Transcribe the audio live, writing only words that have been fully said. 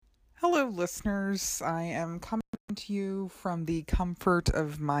Hello, listeners. I am coming to you from the comfort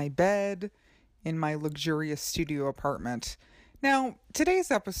of my bed in my luxurious studio apartment. Now, today's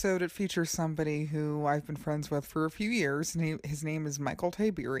episode, it features somebody who I've been friends with for a few years. His name is Michael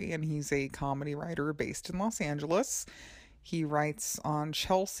Tiberi, and he's a comedy writer based in Los Angeles. He writes on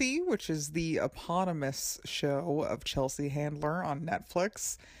Chelsea, which is the eponymous show of Chelsea Handler on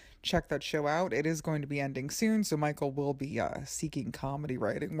Netflix. Check that show out. It is going to be ending soon, so Michael will be seeking comedy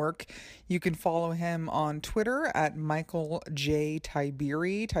writing work. You can follow him on Twitter at Michael J.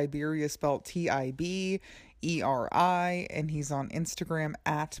 Tiberi. Tiberi is spelled Tiberi, and he's on Instagram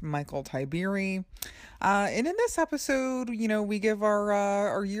at Michael Tiberi. And in this episode, we give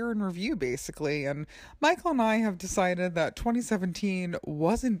our year in review, basically. And Michael and I have decided that 2017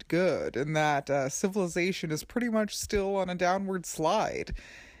 wasn't good and that civilization is pretty much still on a downward slide.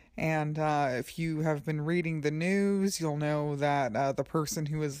 And if you have been reading the news, you'll know that the person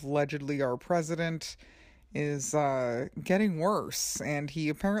who is allegedly our president is getting worse. And he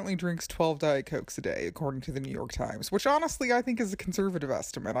apparently drinks 12 Diet Cokes a day, according to the New York Times, which honestly I think is a conservative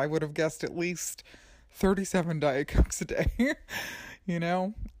estimate. I would have guessed at least 37 Diet Cokes a day,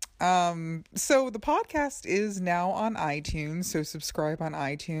 So the podcast is now on iTunes, so subscribe on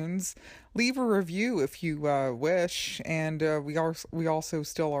iTunes. Leave a review if you wish, and we also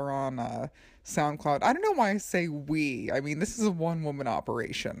still are on SoundCloud. I don't know why I say we. I mean, this is a one-woman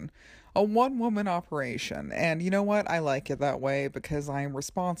operation. And you know what? I like it that way because I am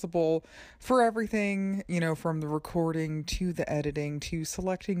responsible for everything, from the recording to the editing to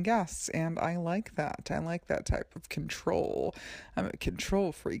selecting guests, and I like that. I like that type of control. I'm a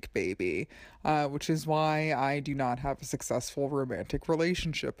control freak, baby, which is why I do not have a successful romantic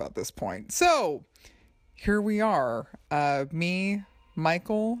relationship at this point. So, here we are, me,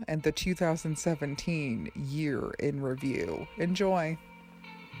 Michael, and the 2017 year in review. Enjoy.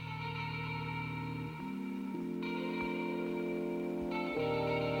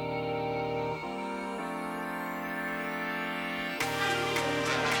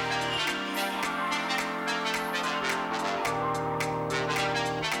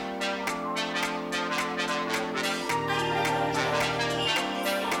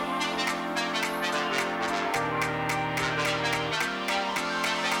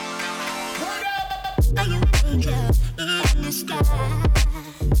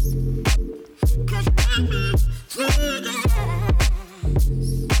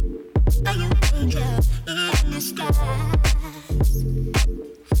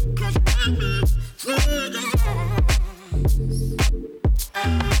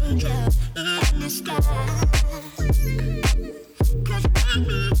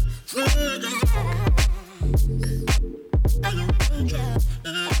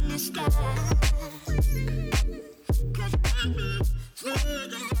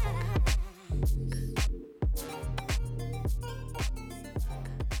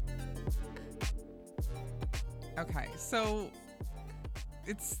 Okay, so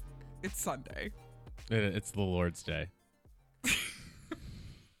it's Sunday. It's the Lord's Day.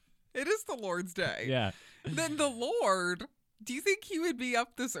 It is the Lord's Day. Yeah. Then the Lord, do you think he would be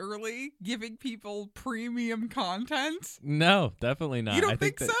up this early giving people premium content? No, definitely not. You don't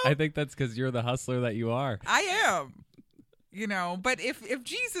think so? I think that's because you're the hustler that you are. I am. But if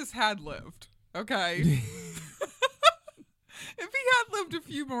Jesus had lived, okay, if he had lived a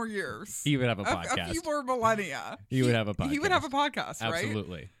few more years, he would have a podcast. A few more millennia. He would have a podcast. He would have a podcast, right?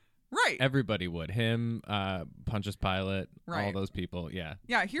 Absolutely. Right. Everybody would. Him, Pontius Pilate, right. All those people. Yeah.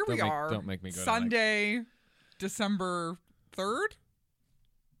 Yeah, here we are. Don't make me go Sunday, December 3rd.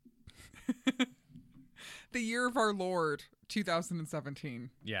 The year of our Lord, 2017.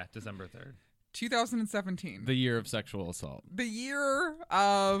 Yeah, December 3rd. 2017. The year of sexual assault. The year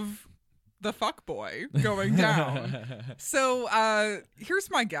of the fuckboy going down. So, here's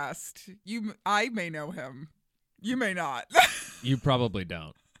my guest. I may know him. You may not. You probably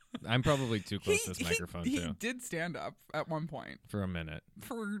don't. I'm probably too close to this microphone, too. He did stand up at one point. For a minute.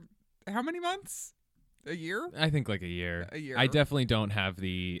 For how many months? A year? I think like a year. A year. I definitely don't have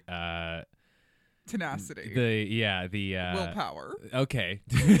the tenacity. The willpower. Okay.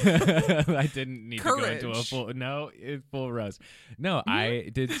 I didn't need Courage. to go into a full roast. No, I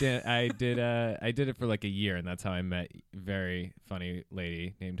did it for like a year, and that's how I met very funny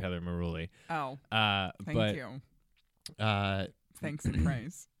lady named Heather Maruli. Oh. Thank you. Thanks and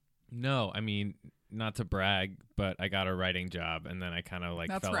praise. No, I mean, not to brag, but I got a writing job, and then I kind of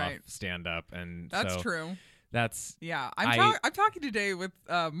fell off stand up, and that's true. That's I'm talking today with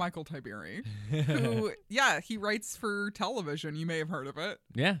Michael Tiberi, who he writes for television. You may have heard of it.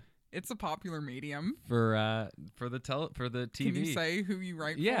 Yeah. It's a popular medium. for the TV. Can you say who you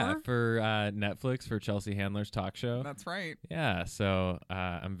write Yeah, for? for Netflix, for Chelsea Handler's talk show. That's right. Yeah, so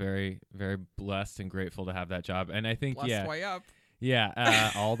I'm very, very blessed and grateful to have that job. And I think, Blessed way up.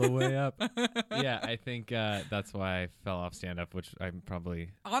 all the way up. Yeah, I think that's why I fell off stand-up, which I'm probably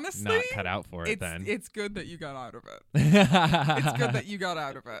Honestly, not cut out for it then. It's good that you got out of it. It's good that you got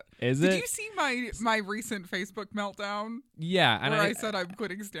out of it. Did you see my recent Facebook meltdown? Yeah. And where I said I'm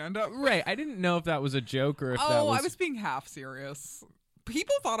quitting stand-up? Right. I didn't know if that was a joke or if that was... I was being half serious.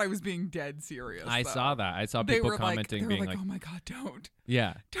 People thought I was being dead serious. I saw that. I saw They people were commenting, being like, oh my God, don't.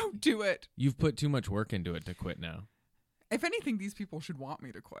 Yeah. Don't do it. You've put too much work into it to quit now. If anything, these people should want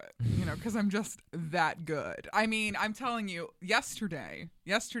me to quit, because I'm just that good. I mean, I'm telling you, yesterday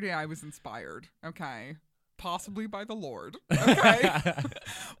I was inspired, okay? Possibly by the Lord, okay?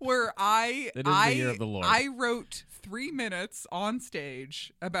 Where It is the year of the Lord. I wrote 3 minutes on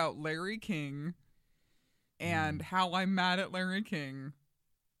stage about Larry King and how I'm mad at Larry King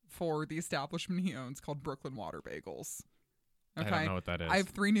for the establishment he owns called Brooklyn Water Bagels. Okay? I don't know what that is. I have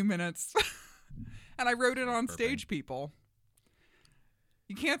 3 new minutes. And I wrote it on stage, people.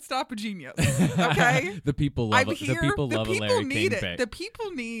 You can't stop a genius, okay? The people love I'm here. The people love a Larry need King it. pick. The people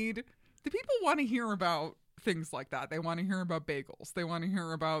want to hear about things like that. They want to hear about bagels. They want to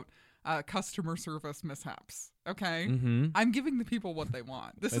hear about customer service mishaps, okay? Mm-hmm. I'm giving the people what they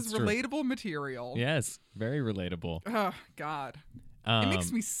want. This is true. relatable material. Yes, very relatable. Oh, God. It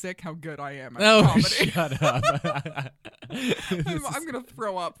makes me sick how good I am at Oh, comedy. shut up. I'm going to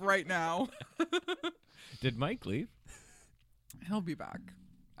throw up right now. Did Mike leave? He'll be back.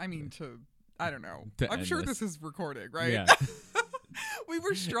 I mean, I don't know. To I'm end sure this. this is recording, right? Yeah. We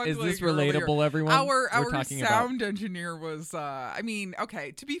were struggling. Is this earlier. relatable, everyone? Our We're talking sound engineer was.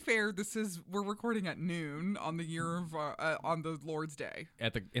 Okay. To be fair, we're recording at noon on the year of on the Lord's Day.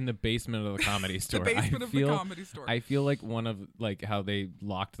 In the basement of the Comedy Store. The basement of the Comedy Store. I feel like one of how they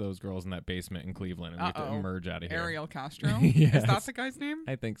locked those girls in that basement in Cleveland, and we have to emerge out of here. Ariel Castro. Yes. Is that the guy's name?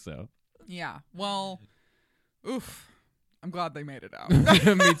 I think so. Yeah. Well, oof. I'm glad they made it out.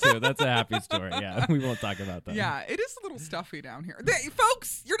 Me too. That's a happy story. Yeah, we won't talk about that. Yeah, it is a little stuffy down here.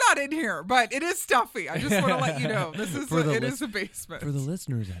 Folks, you're not in here, but it is stuffy. I just want to let you know. This is it is a basement. For the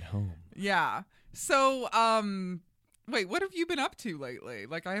listeners at home. Yeah. So, wait, what have you been up to lately?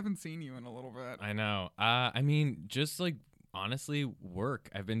 Like, I haven't seen you in a little bit. I know. I mean, just like honestly, work.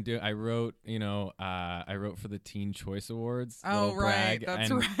 I've been doing. I wrote for the Teen Choice Awards. Oh, right. Brag, That's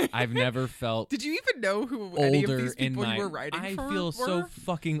and right. I've never felt. Did you even know who any of these people you were writing for? I feel so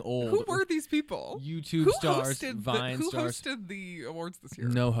fucking old. Who were these people? YouTube stars, Vine stars. Who hosted the awards this year?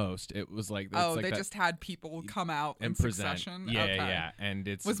 No host. It was like they just had people come out in present. succession. Yeah, okay. yeah. And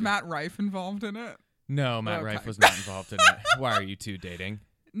was Matt Rife involved in it? No, Matt Rife was not involved in it. Why are you two dating?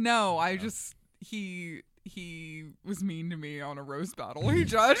 No, I just he was mean to me on a roast battle he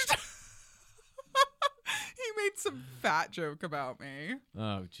judged. He made some fat joke about me.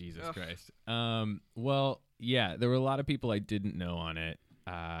 Oh, Jesus Christ. Well, yeah, there were a lot of people I didn't know on it.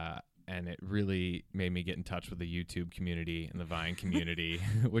 And it really made me get in touch with the YouTube community and the Vine community,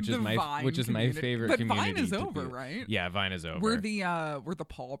 which is my favorite but community. Vine is over, right? Yeah, Vine is over. Were the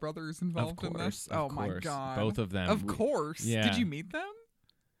Paul brothers involved in this? Of my course. God. Both of them. Of course. Yeah. Did you meet them?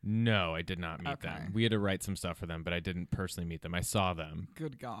 No, I did not meet Okay. them. We had to write some stuff for them, but I didn't personally meet them. I saw them.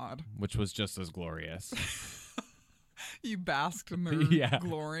 Good God. Which was just as glorious. You basked in their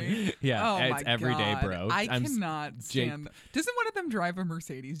glory. Yeah, Oh it's my every day, God. bro. I cannot stand them. Doesn't one of them drive a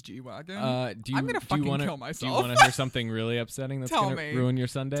Mercedes G-Wagon? I'm going to fucking kill myself. Do you want to hear something really upsetting that's going to ruin your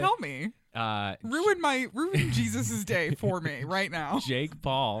Sunday? Tell me. Ruin Jesus' day for me right now. Jake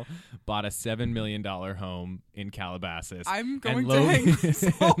Paul bought a $7 million home in Calabasas. I'm going to hang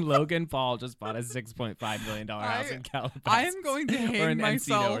myself. Logan Paul just bought a $6.5 million house in Calabasas. I am going to hang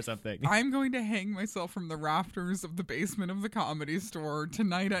myself or something. I'm going to hang myself from the rafters of the basement of the Comedy Store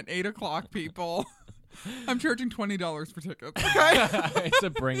tonight at 8:00, people. I'm charging $20 for tickets. Okay? It's a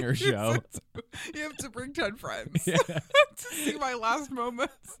bringer show. You have to bring 10 friends to see my last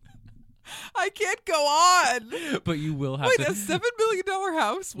moments. I can't go on. But you will have to. Wait, a $7 million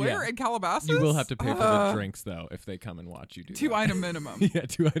house? Where? In Calabasas? You will have to pay for the drinks, though, if they come and watch you do 2 that. item minimum. Yeah,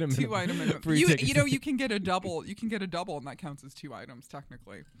 2 item minimum. 2 item minimum. Free You know, you can get a double. You can get a double, and that counts as 2 items,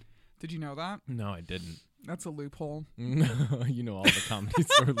 technically. Did you know that? No, I didn't. That's a loophole. No, you know all the Comedy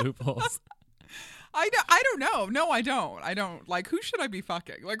Store loopholes. I don't know. No, I don't. I don't. Like, who should I be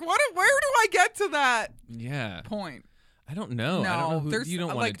fucking? Like, where do I get to that point? I don't know. No, I don't know you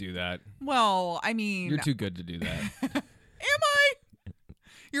don't want to do that. Well, I mean, you're too good to do that. Am I?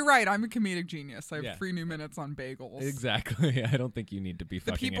 You're right. I'm a comedic genius. I have Yeah. 3 new minutes on bagels. Exactly. I don't think you need to be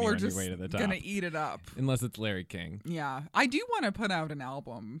The fucking people anyone are on your just way to the top. gonna eat it up. Unless it's Larry King. Yeah, I do want to put out an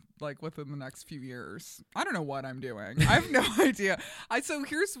album like within the next few years. I don't know what I'm doing. I have no idea. So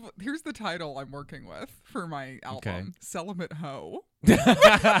here's the title I'm working with for my album: Okay. Celibate Hoe.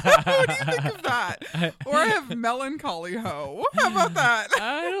 What do you think of that? Or I have Melancholy Hoe. How about that?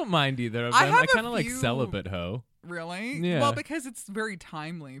 I don't mind either of I them. have I a kind of like few- Celibate Hoe. Really? Yeah. Well, because it's very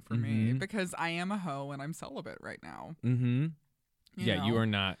timely for me Mhm. because I am a hoe and I'm celibate right now. Mm-hmm. You know? are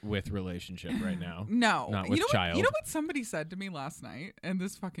not with relationship right now. No. Not you with know child. What, you know what somebody said to me last night? And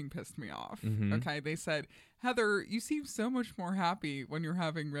this fucking pissed me off. Mhm. Okay. They said, Heather, you seem so much more happy when you're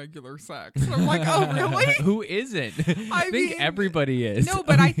having regular sex. And I'm like, oh, really? Who isn't? I think mean, everybody is. No,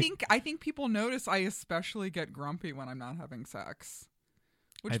 but I think people notice I especially get grumpy when I'm not having sex,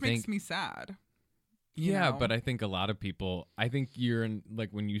 which I makes think- me sad. you Yeah, know? but I think a lot of people, I think you're in, like,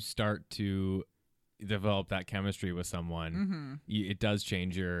 when you start to develop that chemistry with someone, Mhm. it does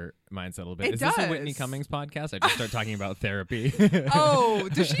change your mindset a little bit. It Is this a Whitney does. Cummings podcast? I just start talking about therapy. Oh,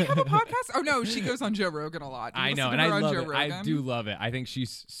 does she have a podcast? Oh no, she goes on Joe Rogan a lot. Do you I know, listen and to her I on love Joe it. I Rogan? do love it. I think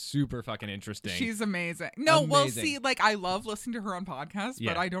she's super fucking interesting. She's amazing. No, well, Amazing. see, like I love listening to her on podcasts, but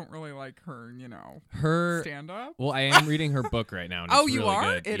Yeah. I don't really like her, her. stand up. Well, I am reading her book right now. And Oh, it's you really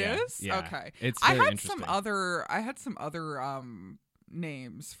are? Good. It yeah. is? Yeah. Okay. It's I very had interesting. some other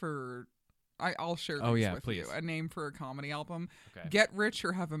names for I'll share these Oh, yeah, with please. you. A name for a comedy album. Okay. Get rich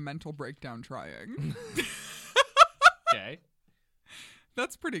or have a mental breakdown trying. Okay.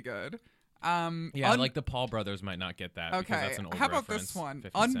 That's pretty good. Yeah, like the Paul brothers might not get that. Because okay. that's an old How about reference, this one?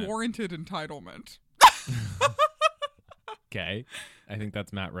 50 Cent. Unwarranted entitlement. Okay. I think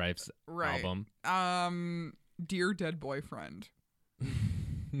that's Matt Rife's Right. album. Dear dead boyfriend. I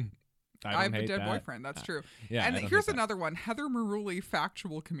I have don't a hate dead that. boyfriend. That's true. Yeah. And I don't here's hate that. another one. Heather Maruli,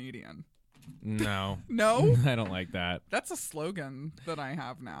 factual comedian. No. No? I don't like that. That's a slogan that I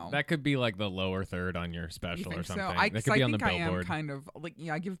have now. That could be like the lower third on your You special or think so? something. I, That 'cause could I be on the think I am billboard. kind of like,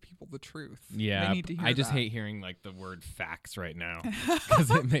 I give people the truth. Yeah, They need to hear I just that. hate hearing like the word facts right now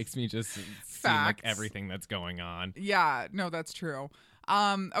because it makes me just seem like Facts. everything that's going on. Yeah, no, that's true.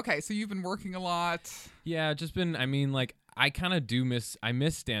 Okay, so you've been working a lot. Yeah, just been. I mean, like I kind of do miss. I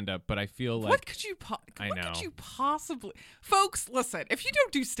miss stand up, but I feel like What could you I what know. could you possibly Folks, listen, if you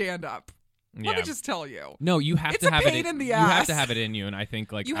don't do stand up, let me yeah. just tell you. No, you have It's to a have pain it. in the You have ass. to have it in you, and I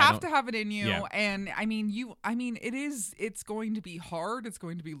think like You I have don't- to have it in you, Yeah. and I mean it's going to be hard, it's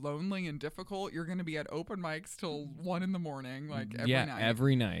going to be lonely and difficult. You're going to be at open mics till 1 a.m, like every yeah, night.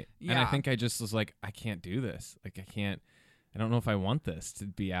 every night. And I Yeah. think I just was like, I can't do this. Like I can't. I don't know if I want this to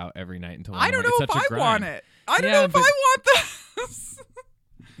be out every night until I don't know it's if such a I grind. want it. I don't Yeah, know if but- I want this.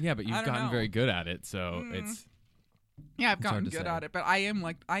 Yeah, but I you've don't gotten know. very good at it, so Mm. it's Yeah, I've It's hard gotten to good say. at it, but I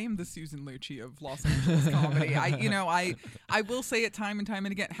am the Susan Lucci of Los Angeles comedy. I will say it time and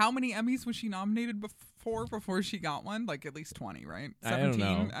again. How many Emmys was she nominated before she got one? Like at least 20, right? I don't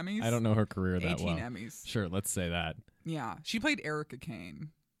know. Emmys. I don't know her career that 18 well. Emmys. Sure, let's say that. Yeah, she played Erica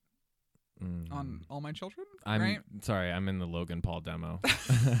Kane Mm. on All My Children. I'm right? sorry, I'm in the Logan Paul demo.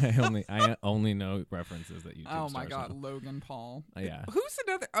 I only know references that YouTube. Oh my stars God, know. Logan Paul. Yeah. Who's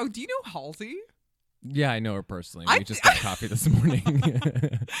another? Oh, do you know Halsey? Yeah, I know her personally. I We just got coffee this morning.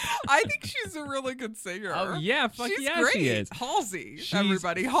 I think she's a really good singer. Oh yeah, fuck she's yeah, great. she is. Halsey, She's-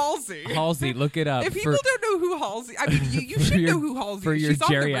 everybody, Halsey. Halsey, look it up. If people don't know who Halsey, I mean, you for should your- know who Halsey for is. your She's on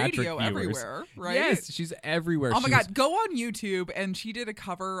the geriatric radio viewers. everywhere, right? Yes, she's everywhere. Oh my She was- God, go on YouTube, and she did a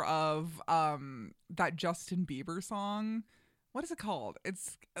cover of that Justin Bieber song. What is it called?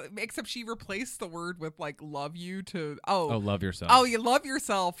 It's except she replaced the word with like "love you" to Oh, love yourself. Oh, you love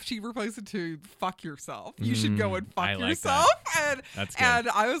yourself. She replaced it to fuck yourself. You should go and fuck I like yourself. And That's good. and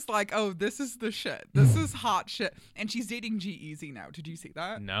I was like, oh, this is the shit. This is hot shit. And she's dating G-Eazy now. Did you see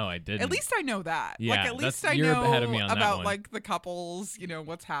that? No, I didn't. At least I know that. Yeah, like at least I you're know ahead of me on that about one. like the couples,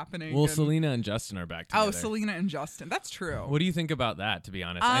 what's happening. Well, and- Selena and Justin are back together. Oh, Selena and Justin. That's true. What do you think about that? To be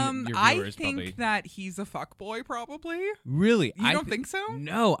honest, your I viewers think probably that he's a fuckboy, probably. really. You don't think so?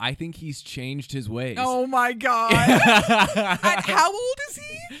 No, I think he's changed his ways. Oh my God. And how old is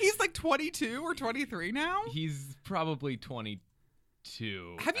he? He's like 22 or 23 now? He's probably 22.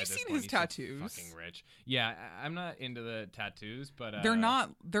 Have you at this seen point. his He's so tattoos? Fucking rich. Yeah, I'm not into the tattoos, but They're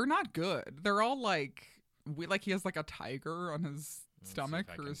not good. They're all like he has like a tiger on his stomach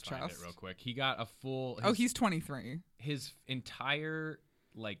or his chest. It real quick. He got a full. Oh, he's 23. his entire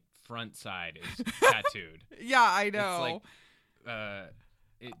like front side is tattooed. Yeah, I know. It's like,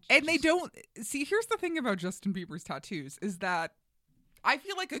 it and they just- don't see. Here's the thing about Justin Bieber's tattoos is that I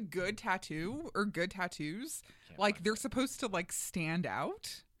feel like a good tattoo or good tattoos, like they're supposed to like stand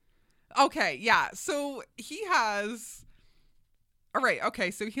out. Okay, yeah. So he has. All right,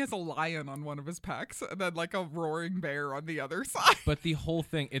 okay. So he has a lion on one of his pecs, and then like a roaring bear on the other side. But the whole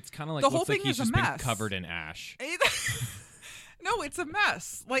thing, it's kind of like The whole looks like thing he's is a just been mess. covered in ash. No, it's a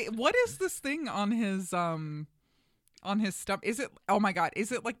mess. Like, what is this thing on his stump? Is it? Oh my God!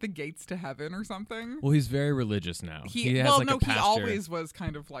 Is it like the gates to heaven or something? Well, he's very religious now. He has well, like no, a pastor. he always was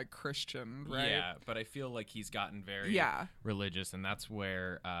kind of like Christian, right? Yeah, but I feel like he's gotten very religious, and that's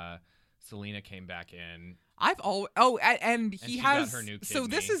where Selena came back in. And he she has got her new so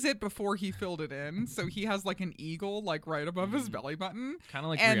this kidney. is it before he filled it in. So he has like an eagle like right above his belly button. Kind of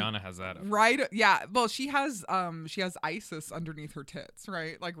like And Rihanna has that. Right, yeah. Well, she has Isis underneath her tits,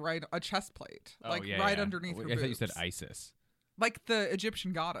 right? Like right a chest plate, like right underneath her I boobs. thought you said ISIS. Like the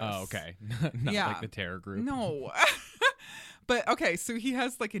Egyptian goddess. Oh, okay. Not Yeah. like the terror group. No. But okay, so he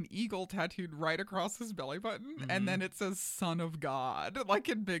has like an eagle tattooed right across his belly button, and then it says "Son of God" like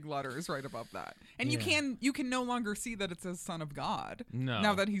in big letters right above that. And Yeah. you can no longer see that it says "Son of God" No.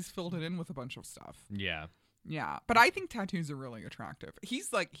 now that he's filled it in with a bunch of stuff. Yeah. Yeah, but I think tattoos are really attractive. He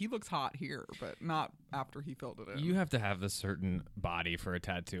looks hot here, but not after he filled it in. You have to have this certain body for a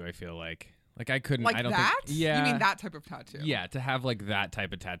tattoo, I feel like. Like I couldn't like I don't that? think yeah. You mean that type of tattoo? Yeah, to have like that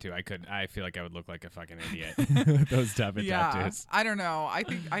type of tattoo, I feel like I would look like a fucking idiot with those type of tattoos. I don't know. I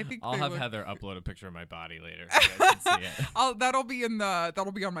think I'll they have look- Heather upload a picture of my body later so you guys can see it. that'll be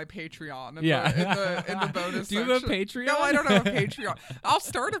on my Patreon. In the bonus. Do you have a section. Patreon? No, I don't have a Patreon. I'll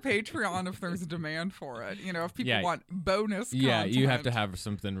start a Patreon if there's a demand for it. You know, if people want bonus. Yeah, you have to content. have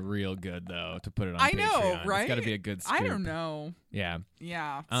something real good though to put it on I Patreon. know, right? It's got to be a good scoop. I don't know. Yeah.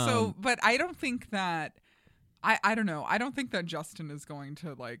 Yeah. Um, But I don't think that. I don't know. I don't think that Justin is going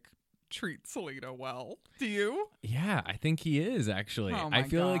to like treat Selena well. Do you? Yeah, I think he is actually. Oh I my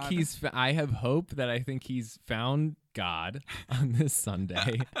feel like God. I have hope that I think he's found God on this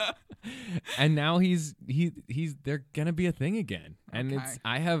Sunday. And now they're going to be a thing again. And Okay.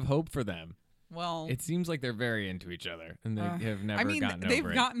 I have hope for them. Well, It seems like they're very into each other and they have never I mean, gotten they've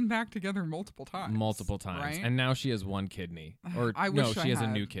over gotten back together multiple times. multiple times. right? And now she has one kidney. Or I no, wish she I has a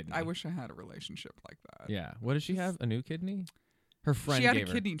had- new kidney. I wish I had a relationship like that. Yeah. What does she have? A new kidney? Her friend She had a gave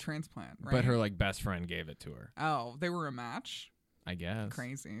her. kidney transplant, right? But her like best friend gave it to her. Oh, they were a match? I guess.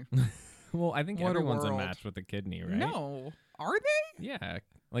 Crazy. Well, I think What a everyone's a world. match with a kidney, right? No. Are they? Yeah.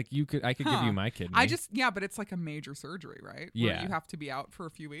 Like I could give Huh. you my kidney. But it's like a major surgery, right? Yeah. Where you have to be out for a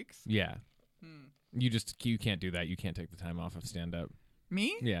few weeks. Yeah. Hmm. You can't do that. You can't take the time off of stand up.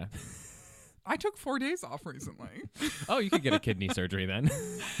 Me? Yeah. I took 4 days off recently. Oh, you could get a kidney surgery then.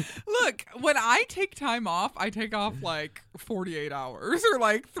 Look, when I take time off, I take off like 48 hours or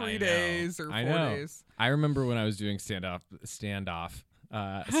like I 3 know. days or 4 I know. days. I remember when I was doing stand up, stand up.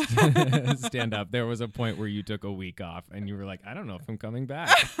 There was a point where you took a week off and you were like, I don't know if I'm coming back.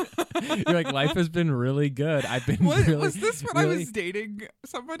 You're like, life has been really good. I've been Was this when I really- was dating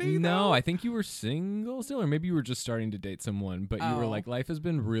somebody? No, though? I think you were single still, or maybe you were just starting to date someone, but you were Oh. like, life has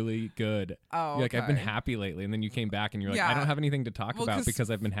been really good. Oh, You're like, I've been okay. happy lately. And then you came back and you're like, Yeah. I don't have anything to talk Well, about 'cause because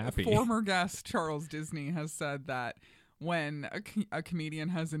I've been happy. Former guest Charles Disney has said that when a comedian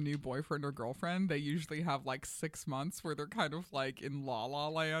has a new boyfriend or girlfriend, they usually have like 6 months where they're kind of like in la la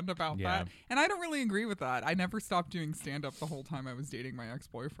land about Yeah. that. And I don't really agree with that. I never stopped doing stand up the whole time I was dating my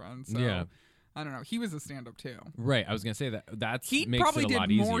ex-boyfriend. So Yeah. I don't know. He was a stand up too. Right. I was going to say that's He makes probably it a lot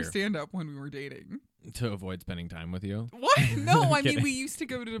did more easier stand up when we were dating. to avoid spending time with you. What? No, I mean, Kidding. we used to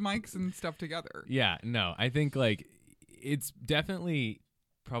go to the mics and stuff together. Yeah. No, I think like it's definitely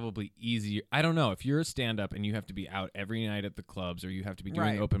probably easier. I don't know. If you're a stand up and you have to be out every night at the clubs or you have to be doing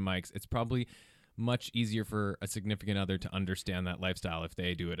Right. open mics, it's probably much easier for a significant other to understand that lifestyle if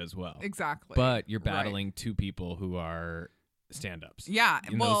they do it as well. Exactly. But you're Right. battling two people who are stand-ups. Yeah,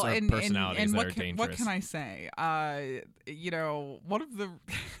 And well, those are and personalities that what are can, dangerous. what can I say? You know, one of the,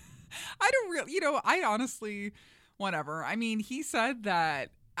 I don't really, I honestly, whatever. I mean, he said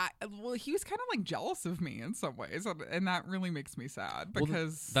that. He was kind of like jealous of me in some ways, and that really makes me sad Well,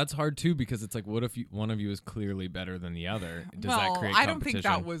 because that's hard too because it's like, what if one of you is clearly better than the other? Does well, that create I don't think that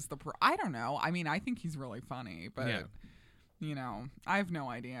competition? was the. I don't know. I mean, I think he's really funny, but. Yeah. I have no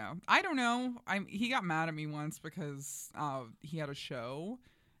idea. I don't know. He got mad at me once because he had a show,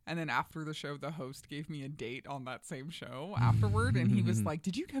 and then after the show, the host gave me a date on that same show afterward, and he was like,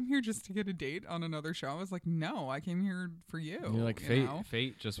 "Did you come here just to get a date on another show?" I was like, "No, I came here for you." And you're like, you know?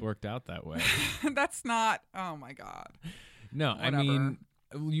 fate just worked out that way. That's not. Oh my god. No, I Whatever. mean,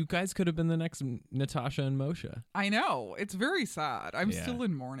 You guys could have been the next Natasha and Moshe. I know. It's very sad. I'm Yeah. still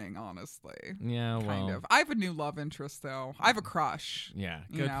in mourning, honestly. Yeah, well. Kind of. I have a new love interest, though. I have a crush. Yeah,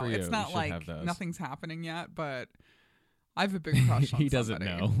 You good know, for you. it's You not should like have those. nothing's happening yet, but I have a big crush on He doesn't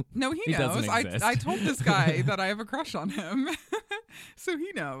somebody. know. No, he He knows. doesn't exist. I told this guy that I have a crush on him. So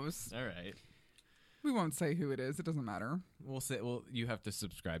he knows. All right. We won't say who it is. It doesn't matter. We'll say. Well, you have to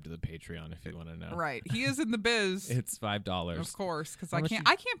subscribe to the Patreon if you want to know. Right. He is in the biz. It's $5. Of course, because How I much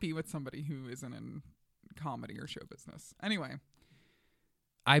can't be with somebody who isn't in comedy or show business. Anyway,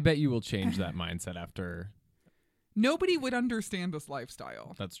 I bet you will change that mindset after. nobody would understand this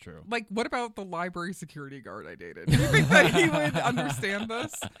lifestyle. That's true. Like, what about the library security guard I dated? Do you think that he would understand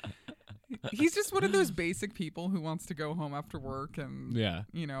this? He's just one of those basic people who wants to go home after work and, Yeah.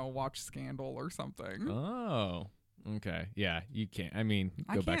 you know, watch Scandal or something. Oh. Okay. Yeah. You can't. I mean,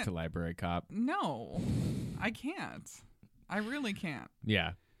 I go back can't. to Library Cop. No, I can't. I really can't.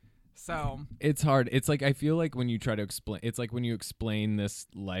 Yeah. So, It's hard. It's like I feel like when you try to explain. It's like when you explain this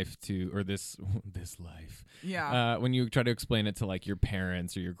life to, or this life. yeah. When you try to explain it to like your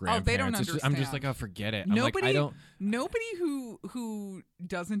parents or your grandparents, they don't I'm just like, understand. oh, forget it. Nobody, I'm like, I don't. nobody who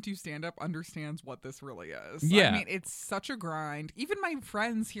doesn't do stand up understands what this really is. Yeah. I mean, it's such a grind. Even my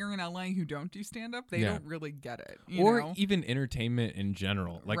friends here in LA who don't do stand up, they Yeah. don't really get it. You Or know? even entertainment in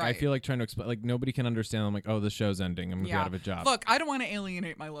general. Like I Right. feel like trying to explain, like nobody can understand. I'm like, oh, the show's ending. I'm gonna be Yeah. out of a job. Look, I don't want to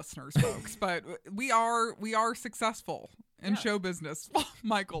alienate my listeners, folks, but we are successful in Yeah. show business.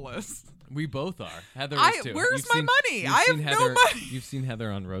 Michael is. We both are. Heather I- is too. where's You've my seen- money? you've I seen have no Heather, money. You've seen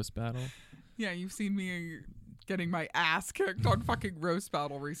Heather on Roast Battle. Yeah, you've seen me getting my ass kicked on fucking Roast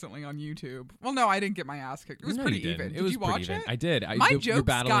Battle recently on YouTube. Well, no, I didn't get my ass kicked. It was No, pretty you didn't. even. It Did was you pretty watch even. it? I did. My your jokes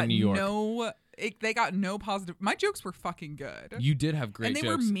battle got in New York. they got no positive. My jokes were fucking good. You did have great and they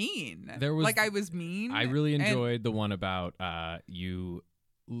jokes. were mean. There was- like I was mean. I really and- enjoyed the one about you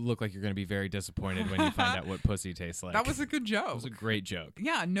look like you're going to be very disappointed when you find out what pussy tastes like. That was a good joke. That was a great joke.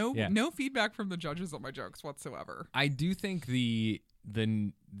 Yeah, no Yeah. no feedback from the judges on my jokes whatsoever. I do think the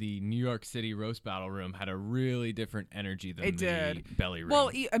New York City roast battle room had a really different energy than It the did. belly room.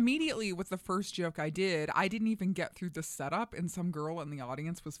 Well, immediately with the first joke I didn't even get through the setup, and some girl in the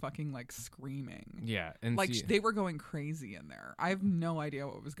audience was fucking like screaming. yeah, and Like see, they were going crazy in there. I have no idea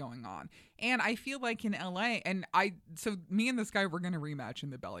what was going on. And I feel like in LA, so me and this guy were going to rematch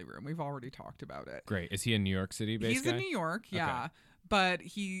in the belly room. We've already talked about it. great. Is he a New York City based He's guy? in New York, yeah. But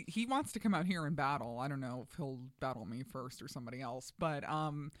he wants to come out here and battle. I don't know if he'll battle me first or somebody else. But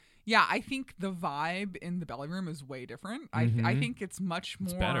yeah, I think the vibe in the belly room is way different. I think it's much more.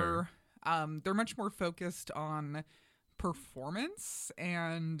 It's better. They're much more focused on performance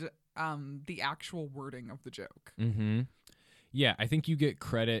and the actual wording of the joke. Mm-hmm. Yeah, I think you get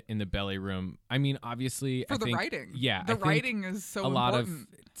credit in the belly room. I mean, obviously, For I the think, writing. Yeah, The I think writing is so a lot important.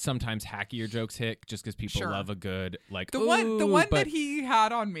 of sometimes hackier jokes hit just because people Sure. love a good like The one but that he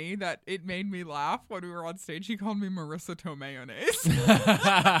had on me that it made me laugh when we were on stage, he called me Marissa Tomatoes.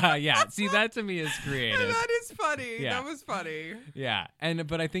 yeah, see that to me is creative. That is funny. Yeah. That was funny. Yeah,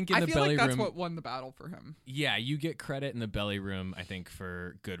 but I think in I the feel belly like that's room, what won the battle for him. yeah, you get credit in the belly room. I think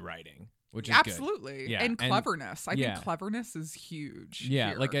for good writing, which is Absolutely. Yeah, And and- cleverness. I yeah. think cleverness is huge. Yeah,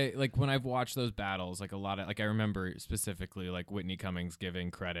 here. like when I've watched those battles, like a lot of like I remember specifically like Whitney Cummings giving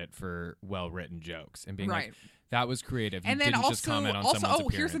credit for well-written jokes and being Right. like, "That was creative." You And then didn't also, just comment on someone's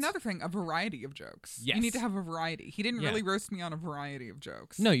appearance. here's another thing: a variety of jokes. You Yes. need to have a variety. He didn't Yeah. really roast me on a variety of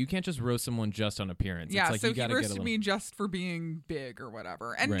jokes. No, you can't just roast someone just on appearance. Yeah, it's like so you he gotta get a roasted little. me just for being big or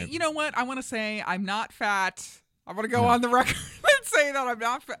whatever. And Right. you know what? I want to say I'm not fat. I want to go No. on the record and say that I'm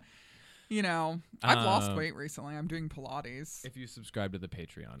not fat. You know, I've lost Um, weight recently. I'm doing Pilates. If you subscribe to the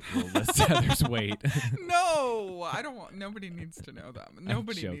Patreon, we'll list Heather's weight. No, I don't want. Nobody needs to know that.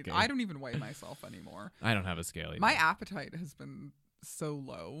 Nobody needs. joking. I don't even weigh myself anymore. I don't have a scale. Either. My appetite has been so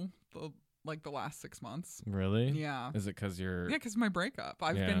low the last 6 months. Really? Yeah. Is it because you're? Yeah, because my breakup.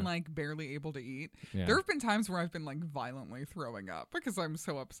 I've Yeah. been like barely able to eat. Yeah. There have been times where I've been like violently throwing up because I'm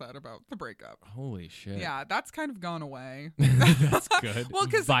so upset about the breakup. Holy shit. Yeah, that's kind of gone away. That's good. Well,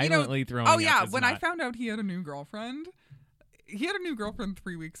 because violently throwing. Oh up yeah, is when I not- found out he had a new girlfriend,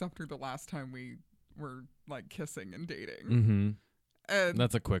 3 weeks after the last time we were like kissing and dating. Mm-hmm. And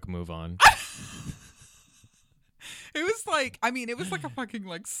That's a quick move on. it was like, I mean, it was like a fucking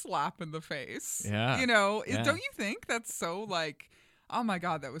like slap in the face. Yeah. You know, Yeah. don't you think that's so like, oh my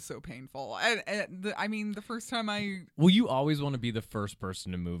God, that was so painful. And I mean, the first time Well, you always want to be the first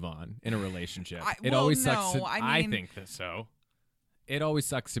person to move on in a relationship. It well, always sucks. no, I mean- think that so. It always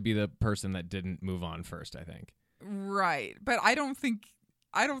sucks to be the person that didn't move on first. I think. Right. But I don't think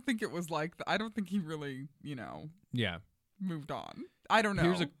it was like, I don't think he really, Yeah. moved on. I don't know.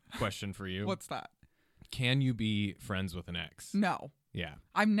 Here's a question for you. What's that? Can you be friends with an ex? No. Yeah.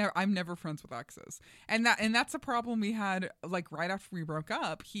 I'm never friends with exes. And that's a problem we had, like, right after we broke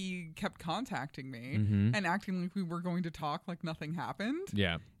up. He kept contacting me and acting like we were going to talk like nothing happened.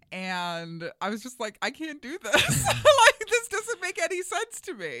 Yeah. And I was just like, I can't do this. Like, this doesn't make any sense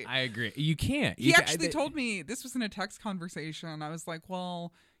to me. I agree. You can't. He actually told me, this was in a text conversation. I was like,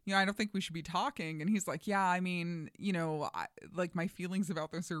 well, I don't think we should be talking. And he's like, yeah, I mean, like, my feelings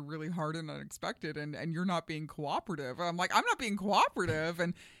about this are really hard and unexpected, and you're not being cooperative. And I'm like, I'm not being cooperative.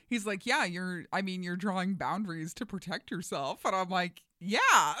 And he's like, yeah, you're drawing boundaries to protect yourself. And I'm like,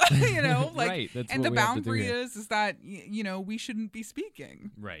 yeah, like, right. That's and what the we have to do boundary here. is that, we shouldn't be speaking.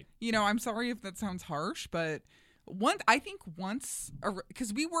 Right. I'm sorry if that sounds harsh, but I think once,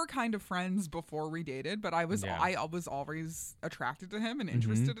 because we were kind of friends before we dated, but I was always attracted to him and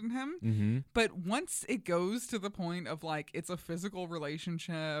interested in him. Mm-hmm. But once it goes to the point of, like, it's a physical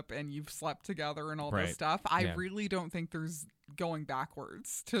relationship and you've slept together and all this stuff, I really don't think there's going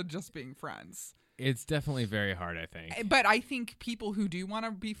backwards to just being friends. It's definitely very hard, I think. But I think people who do want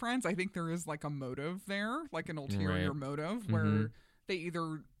to be friends, I think there is, like, a motive there, like an ulterior motive where they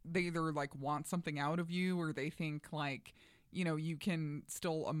either like want something out of you, or they think, like, you can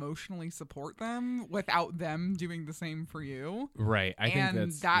still emotionally support them without them doing the same for you. Right. I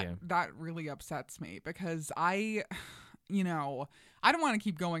think that really upsets me, because I don't want to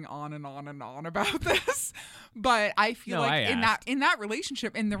keep going on and on and on about this, but I feel in that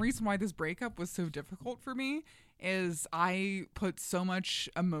relationship, and the reason why this breakup was so difficult for me is I put so much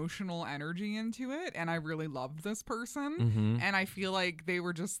emotional energy into it, and I really loved this person, and I feel like they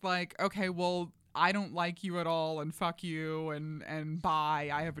were just like, okay, well, I don't like you at all, and fuck you, and bye,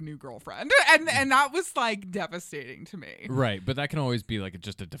 I have a new girlfriend. And that was, like, devastating to me. Right, but that can always be, like,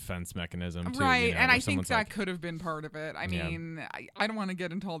 just a defense mechanism, too. Right, and I think that could have been part of it. I mean, I don't want to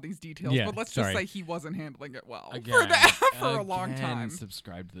get into all these details, but let's just say he wasn't handling it well for a long time.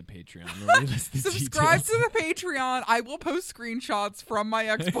 Subscribe to the Patreon. Subscribe to the Patreon. I will post screenshots from my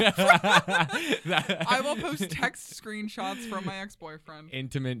ex-boyfriend. I will post text screenshots from my ex-boyfriend.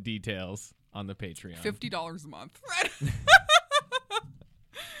 Intimate details on the Patreon. $50 a month.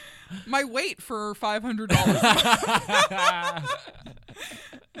 My weight for $500.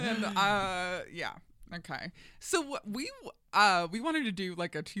 And yeah. Okay. So we wanted to do,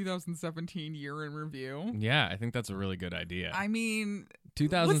 like, a 2017 year in review. Yeah, I think that's a really good idea. I mean,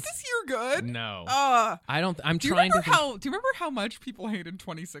 2000 was this year good? No. I don't. I'm do you trying to. Do you remember how much people hated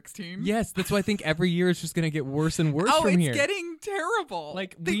 2016? Yes, that's why I think every year is just going to get worse and worse from here. Oh, it's getting terrible.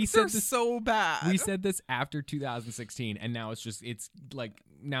 Like, things are so bad. We said this after 2016, and now it's just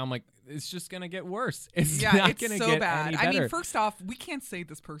going to get worse. It's not going to so get bad. any better. I mean, first off, we can't say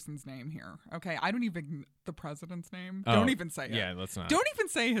this person's name here. Okay, I don't even the president's name. Oh, don't even say it. Yeah, let's not. Don't even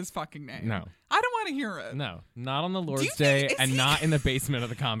say his fucking name. No. I don't want to hear it. No, not on the Lord's Day, and not in the basement of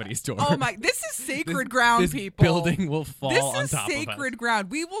the Comedy Store. Oh my! This is sacred ground, this people. Building will fall on top of us. This is sacred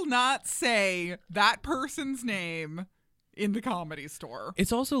ground. We will not say that person's name in the Comedy Store.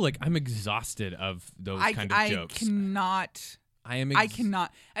 It's also like I'm exhausted of those kind of jokes. I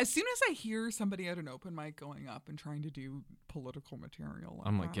cannot. As soon as I hear somebody at an open mic going up and trying to do political material,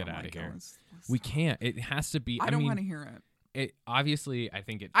 I'm like, get out of here. We can't. It has to be. I don't want to hear it. It obviously, I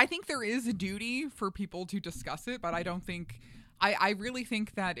think there is a duty for people to discuss it, but I don't think. I really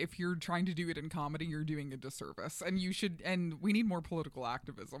think that if you're trying to do it in comedy, you're doing a disservice, and we need more political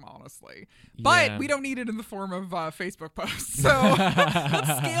activism, honestly. But we don't need it in the form of Facebook posts. So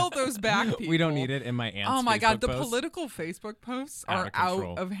let's scale those back, people. We don't need it in my aunt's Oh my Facebook God, the posts. Political Facebook posts are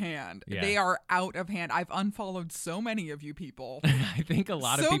out of hand. Yeah. They are out of hand. I've unfollowed so many of you people. I think a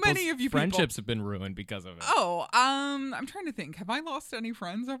lot of people's friendships have been ruined because of it. Oh, I'm trying to think. Have I lost any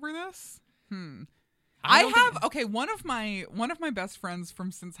friends over this? I have. Okay, one of my best friends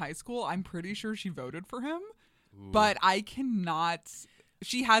from since high school, I'm pretty sure she voted for him. Ooh. But I cannot.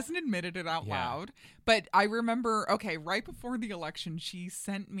 She hasn't admitted it out loud. But I remember, right before the election, she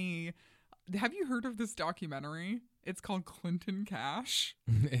sent me. Have you heard of this documentary? It's called Clinton Cash.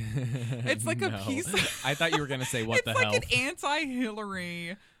 It's like a piece of, I thought you were going to say what the hell. It's like an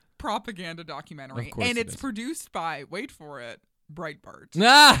anti-Hillary propaganda documentary. Of course and it's is. Produced by, wait for it, Breitbart.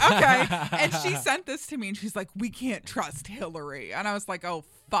 Okay. And she sent this to me and she's like, we can't trust Hillary. And I was like, oh,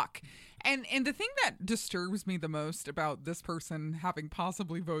 fuck. And the thing that disturbs me the most about this person having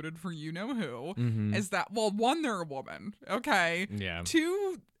possibly voted for you know who is that, well, one, they're a woman. Okay. Yeah.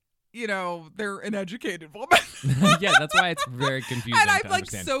 Two, they're an educated woman. Yeah, that's why it's very confusing. And I'm to like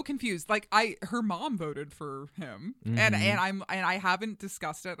understand. so confused. Like her mom voted for him, and I haven't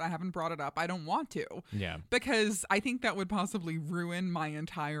discussed it. I haven't brought it up. I don't want to. Yeah. Because I think that would possibly ruin my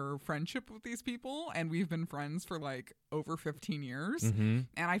entire friendship with these people, and we've been friends for like over 15 years, and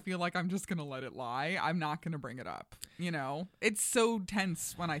I feel like I'm just gonna let it lie. I'm not gonna bring it up. It's so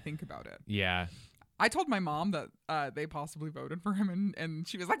tense when I think about it. Yeah. I told my mom that they possibly voted for him, and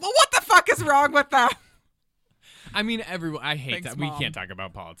she was like, "Well, what the fuck is wrong with them?" I mean, everyone. I hate Thanks, that Mom. we can't talk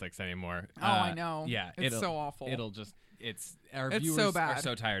about politics anymore. Oh, I know. Yeah, it's so awful. It's our It's viewers so bad. are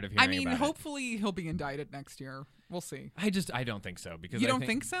so tired of hearing about it. Hopefully he'll be indicted next year. We'll see. I don't think so because You don't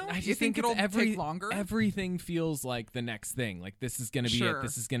think so? I just You think it'll take longer? Everything feels like the next thing. Like this is going to be Sure. it.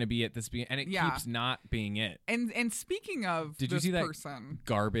 This is going to be it. And it Yeah. keeps not being it. And speaking of Did this you see that person,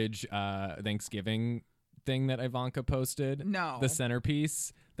 garbage Thanksgiving thing that Ivanka posted? No. The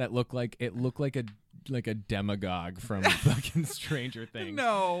centerpiece that looked like a demagogue from fucking Stranger Things.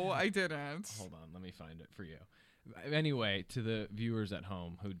 no, I didn't. Hold on, let me find it for you. Anyway, to the viewers at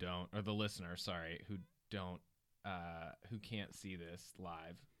home who don't, or the listeners, sorry, who can't see this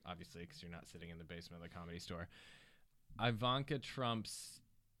live, obviously, because you're not sitting in the basement of the Comedy Store. Ivanka Trump's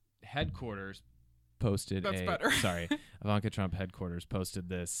headquarters posted That's better. Sorry, Ivanka Trump headquarters posted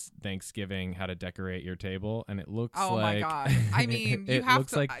this Thanksgiving how to decorate your table, and it looks Oh like my god! I mean, you it have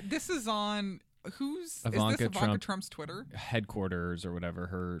looks to. like This is on who's Ivanka is this Ivanka Trump Trump's Twitter? headquarters or whatever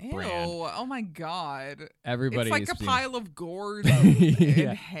her Ew! brand. Oh my god! Everybody, It's like is a pile of gourds Yeah.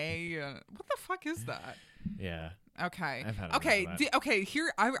 and hay. What the fuck is that? Yeah. Okay. I've had enough Okay. of that. Okay.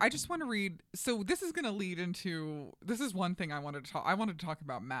 Here, I just want to read. So this is going to lead into. This is one thing I wanted to talk. I wanted to talk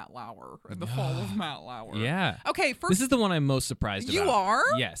about Matt Lauer and the fall of Matt Lauer. Yeah. Okay. First, This is the one I'm most surprised about. you are.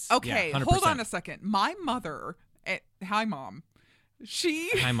 Yes. Okay. Yeah, Hold 100%. on a second. My mother. Hi, mom.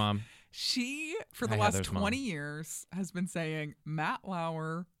 Hi, Mom. She for the Hi, last Heather's 20 mom. years has been saying Matt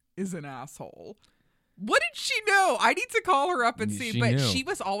Lauer is an asshole. What did she know? I need to call her up and see. She But knew. she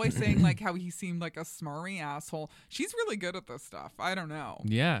was always saying like how he seemed like a smarmy asshole. She's really good at this stuff. I don't know.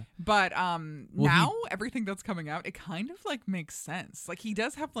 Yeah. But Well, now everything that's coming out, it kind of like makes sense. Like he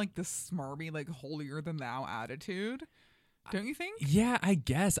does have like this smarmy, like holier than thou attitude. Don't you think? Yeah, I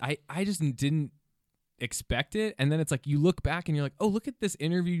guess. I just didn't expect it, and then it's like you look back and you're like, oh, look at this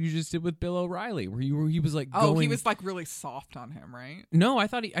interview you just did with Bill O'Reilly where he was like Oh, going. he was like really soft on him, right? No, I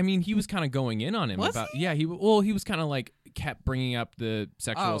thought he was kind of going in on him Was about he? yeah he was kind of like kept bringing up the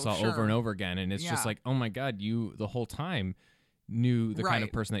sexual Oh, assault sure. over and over again, and it's just Yeah. like, oh my god, you the whole time knew the kind of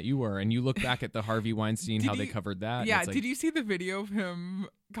Right. person that you were, and you look back at the Harvey Weinstein Did how they you- covered that. and Yeah. it's like, Did you see the video of him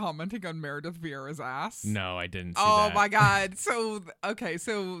commenting on Meredith Vieira's ass? No, I didn't see Oh that. my god. So okay.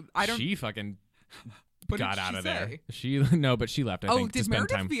 So I don't. She fucking what got did out she of there. say? But she left. I Oh, think to did spend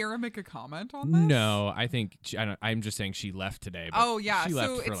Meredith time. Vieira make a comment on this? No, I think I'm just saying she left today. But Oh yeah, she left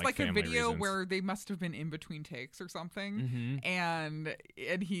so for, it's like a family video reasons. where they must have been in between takes or something, Mhm. and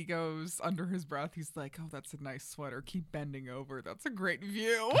he goes under his breath, he's like, "Oh, that's a nice sweater. Keep bending over. That's a great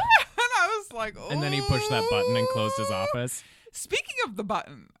view." And I was like, "Oh." And then he pushed that button and closed his office. Speaking of the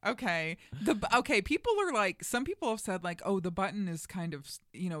button, okay, people are like, some people have said like, oh, the button is kind of,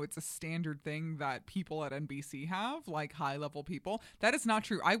 it's a standard thing that people at NBC have, like high level people. That is not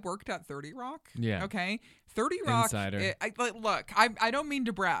true. I worked at 30 Rock. Yeah. Okay. 30 Rock. Insider. Look, I don't mean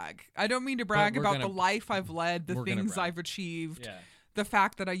to brag. I don't mean to brag we're about gonna- the life I've led, the we're gonna things brag. I've achieved. Yeah. The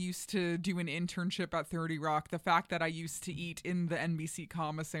fact that I used to do an internship at 30 Rock, the fact that I used to eat in the NBC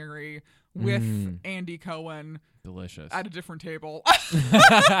commissary with Andy Cohen Delicious. at a different table.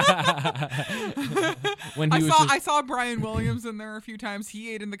 When he I saw Brian Williams in there a few times.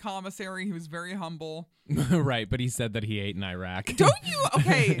 He ate in the commissary. He was very humble. right, but he said that he ate in Iraq. Don't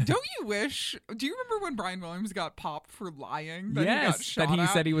you wish? Do you remember when Brian Williams got popped for lying? That he got Yes, shot that he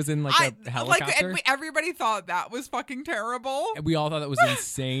at? said he was in like a helicopter. Everybody thought that was fucking terrible. And we all thought that was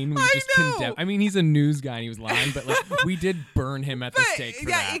insane. We I just know. condemned. I mean, he's a news guy and he was lying, but like we did burn him at the stake for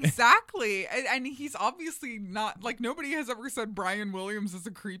yeah, that. exactly. And he's obviously not like, nobody has ever said Brian Williams is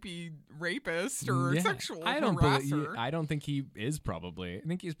a creepy rapist or Yeah. sexual I don't harasser. I don't think he is probably. I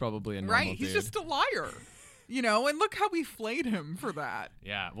think he's probably a normal Right? He's dude. just a liar. And look how we flayed him for that.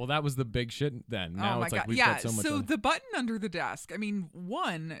 Yeah, well, that was the big shit then. Now Oh my it's like god. we've Yeah, got so much. so the button under the desk. I mean,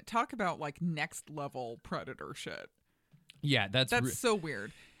 one, talk about like next level predator shit. yeah, that's So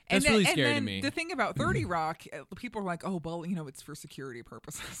weird. That's and really then, scary and to then me. The thing about 30 Rock, people are like, oh, well, it's for security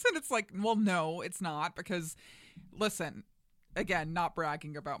purposes. And it's like, well, no, it's not. Because, listen, again, not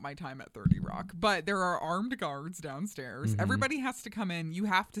bragging about my time at 30 Rock, but there are armed guards downstairs. Everybody has to come in. You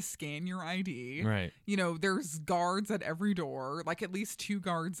have to scan your ID. Right. You know, there's guards at every door, like at least 2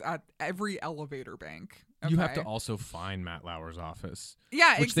 guards at every elevator bank. You have to Okay? also find Matt Lauer's office.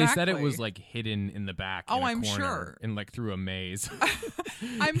 Yeah, Which they said it exactly. was like hidden in the back. Oh, in a I'm corner sure. And like through a maze.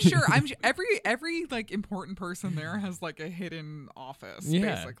 I'm sure. Every like important person there has like a hidden office,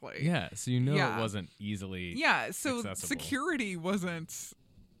 basically. Yeah. So you know Yeah. it wasn't easily. Yeah, so accessible. security wasn't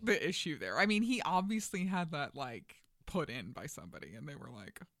the issue there. I mean, he obviously had that like put in by somebody, and they were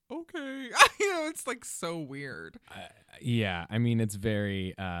like, okay. You know, it's like so weird. Yeah. I mean, it's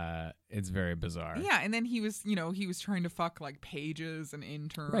very bizarre. Yeah, and then he was trying to fuck like pages and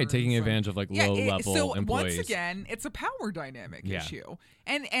interns. Right. Taking and- advantage of like Yeah, low level so employees. once again, it's a power dynamic Yeah. issue,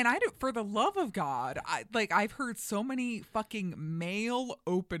 and I don't. For the love of God, I've heard so many fucking male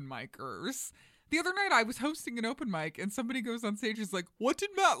open micers. The other night, I was hosting an open mic, and somebody goes on stage and is like, "What did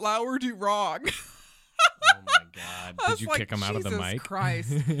Matt Lauer do wrong?" Oh my God. I Did was you like, kick him out of the Jesus mic?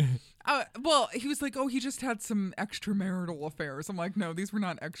 Christ. Well, he was like, "Oh, he just had some extramarital affairs." I'm like, "No, these were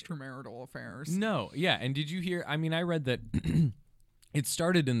not extramarital affairs." No. Yeah. And did you hear? I mean, I read that it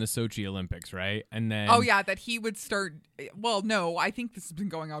started in the Sochi Olympics, right? And then. Oh yeah, that he would start. Well, no, I think this has been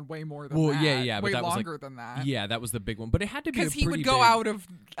going on way more than Well, that. yeah, but way that was, like- longer than that. Yeah, that was the big one. But it had to be a Because pretty he would go big,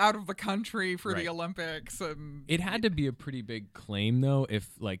 out of the country for Right. the Olympics, and It had to be a pretty big claim though, if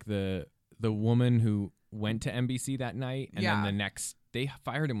like the woman who went to NBC that night and Yeah. then the next they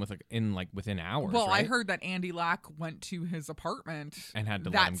fired him within hours. well, I right? heard that Andy Lack went to his apartment And had to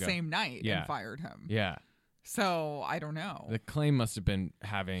let that him go. same night Yeah. and fired him. Yeah. So I don't know. The claim must have been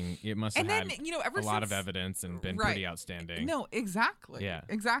it must have And then, had you know, ever a lot of since- evidence and been Right. pretty outstanding. No, exactly. Yeah.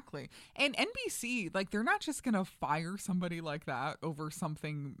 Exactly. And NBC, like, they're not just gonna fire somebody like that over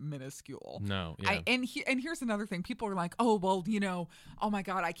something minuscule. No, yeah. And here's another thing. People are like, "Oh, well, you know, oh my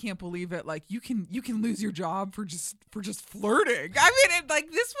God, I can't believe it. Like, you can lose your job for just flirting." I mean,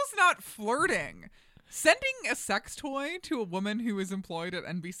 this was not flirting. Sending a sex toy to a woman who is employed at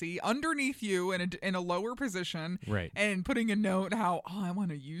NBC underneath you in a lower position, Right. and putting a note how, "Oh, I want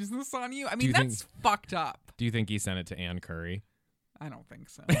to use this on you." I mean, you that's fucked up. Do you think he sent it to Ann Curry? I don't think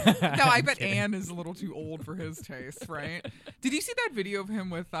so. No, I bet Anne is a little too old for his taste, right? Did you see that video of him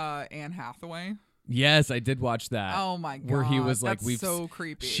with Anne Hathaway? Yes, I did watch that. Oh my God. Where he was like, that's so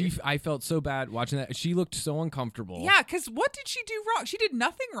creepy. I felt so bad watching that. She looked so uncomfortable. Yeah, because what did she do wrong? She did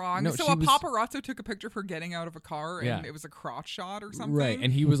nothing wrong. No, So she a was- paparazzo took a picture of her getting out of a car, and Yeah. it was a crotch shot or something. Right,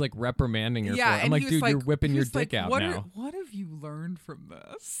 and he was like reprimanding her yeah, for it. I'm and like, he was dude, like, you're whipping he your was like, dick out what now. What have you learned from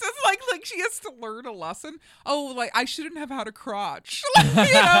this? It's like she has to learn a lesson. Oh, like, I shouldn't have had a crotch. Like,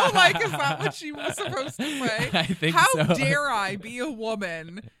 you know, like, is that what she was supposed to say? I think How so. dare I be a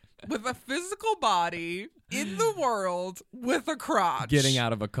woman with a physical body in the world with a crotch? Getting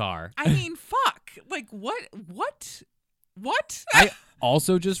out of a car. I mean, fuck. Like, what? I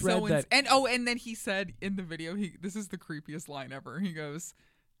also just read So that. and then he said in the video, this is the creepiest line ever. He goes,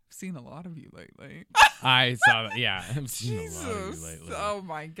 "I've seen a lot of you lately." I saw that. Yeah, I've seen a lot of you Jesus. lately. Oh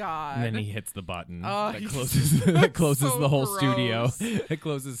my God. And then he hits the button Oh, that he's- closes so the whole gross. studio. It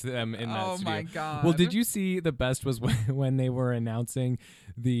closes them in that Oh studio. my God. Well, did you see the best was when they were announcing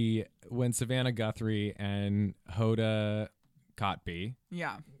when Savannah Guthrie and Hoda Kotb,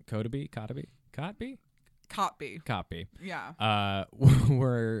 Yeah. Kotb, Yeah.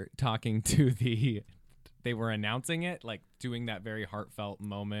 were talking to they were announcing it, like doing that very heartfelt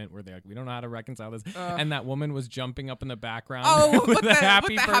moment where they're like, we don't know how to reconcile this. And that woman was jumping up in the background Oh, with the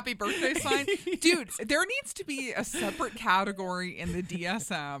happy happy birthday sign. Dude, there needs to be a separate category in the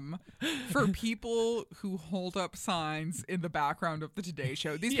DSM for people who hold up signs in the background of the Today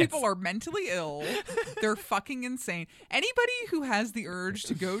Show. These Yes. people are mentally ill. They're fucking insane. Anybody who has the urge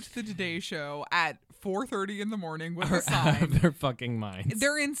to go to the Today Show at 4:30 in the morning with a out sign, of their fucking minds.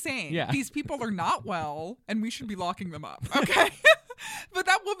 they're insane. Yeah. These people are not well, and we should be locking them up. Okay. But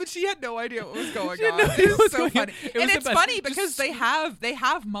that woman, she had no idea what was going had on. no idea It what was was so going on. funny. It was And the it's best. funny Just- because they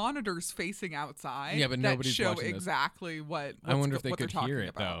have monitors facing outside. Yeah, but that nobody's show watching this. exactly what. I wonder if they what they're could hear talking it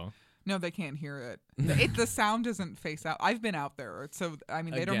about. though. No, they can't hear it. The sound doesn't face out. I've been out there, so I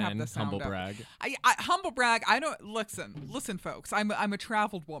mean they don't have Again, the sound. humble up. brag. I humble brag. I don't listen, folks. I'm a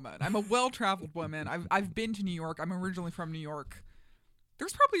traveled woman. I'm a well-traveled woman. I've been to New York. I'm originally from New York.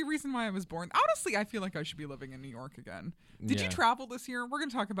 There's probably a reason why I was born. Honestly, I feel like I should be living in New York again. Did Yeah. you travel this year? We're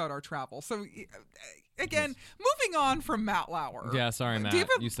going to talk about our travel. So again, moving on from Matt Lauer. Yeah, sorry, Matt. Do you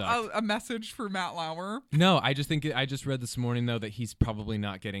have you suck. a message for Matt Lauer? No, I just think I just read this morning though that he's probably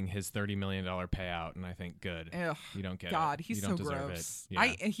not getting his $30 million payout, and I think good. Ugh, You don't get God, it. he's you so don't deserve gross. It.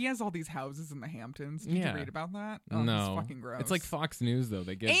 Yeah. He has all these houses in the Hamptons. Did you read about that? Oh, no, he's fucking gross. It's like Fox News though.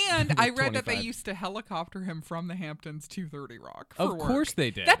 They get and I read that they 25. used to helicopter him from the Hamptons to 30 Rock. For Of course work.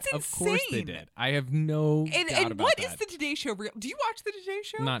 they did. That's Of course they insane. did. I have no doubt And about what that. is the Today Show real? Do you watch the Today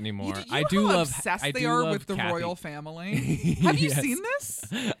Show? Not anymore. You I know do how love obsessed I they do are love with the Kathy. royal family. Have you Yes. seen this?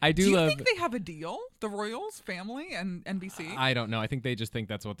 I Do do you love. think they have a deal, the Royals family and NBC? I don't know. I think they just think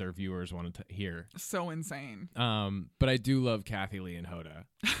that's what their viewers wanted to hear. So insane. But I do love Kathy Lee and Hoda.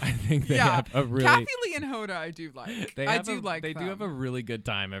 I think they Yeah, have a really. Kathy Lee and Hoda, I do like. They I have do a- like. They them. do have a really good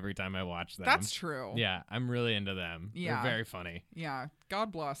time every time I watch them. That's true. Yeah, I'm really into them. Yeah. They're very funny. Yeah.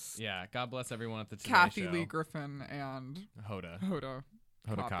 God bless. Yeah, God bless everyone at the Today Kathy Show. Lee Griffin and Hoda. Hoda.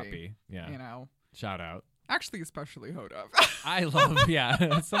 Copy. Yeah. You know, Shout out. actually, especially Hoda. I love.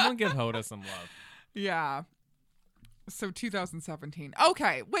 Yeah. Someone give Hoda some love. Yeah. So 2017.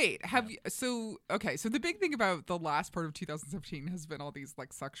 Okay, wait. So the big thing about the last part of 2017 has been all these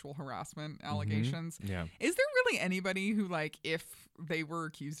like sexual harassment allegations. Yeah. Is there really anybody who like if they were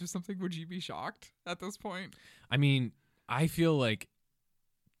accused of something would you be shocked at this point? I mean, I feel like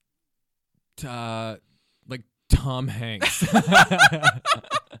Tom Hanks.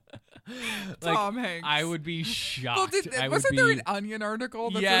 Tom Hanks. I would be shocked. Well, wasn't there an Onion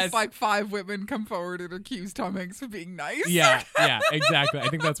article that Yes. says like 5 women come forward and accuse Tom Hanks of being nice? Yeah, exactly. I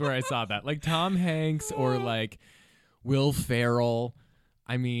think that's where I saw that. Like Tom Hanks or like Will Ferrell.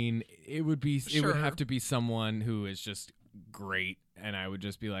 I mean, it would Sure. have to be someone who is just great, and I would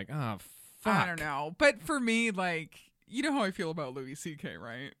just be like, oh, fuck. I don't know. But for me, like, you know how I feel about Louis C.K.,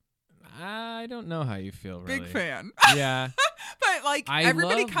 right? I don't know how you feel, really. Big fan. Yeah. But like I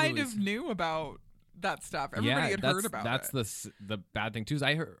everybody love kind Louis of C.K. knew about that stuff. Everybody had heard about that's it. the bad thing too. Is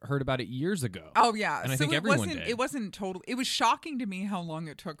I heard about it years ago. Oh yeah, And I so think it everyone wasn't. did. It wasn't total. It was shocking to me how long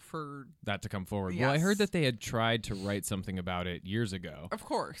it took for. That to come forward. Well, I Yes. heard that they had tried to write something about it years ago Of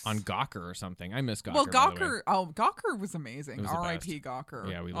course. on Gawker or something. I miss Gawker. well, by the way. Gawker. Oh, Gawker was amazing. It was the R.I.P. Gawker.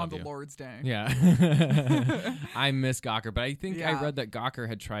 Yeah, we on love the you. Lord's Day. Yeah. I miss Gawker, but I think I Yeah. read that Gawker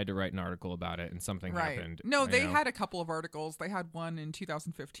had tried to write an article about it and something Right. happened. No, you they know? had a couple of articles. They had one in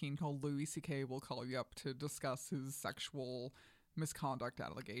 2015 called Louis C.K. will call you up to discuss his sexual misconduct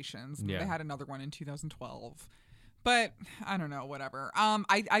allegations. And Yeah. They had another one in 2012. But I don't know, whatever.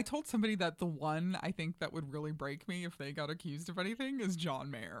 I told somebody that the one I think that would really break me if they got accused of anything is John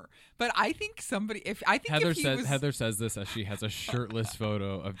Mayer. But I think Heather says this as she has a shirtless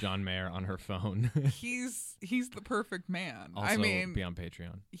photo of John Mayer on her phone. he's the perfect man. Also, I mean, be on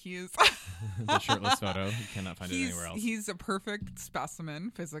Patreon. he is The shirtless photo. You cannot find it anywhere else. He's a perfect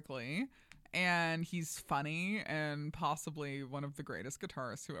specimen physically, and he's funny and possibly one of the greatest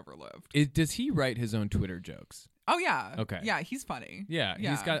guitarists who ever lived. Does he write his own Twitter jokes? Oh yeah. Okay. Yeah, he's funny. Yeah,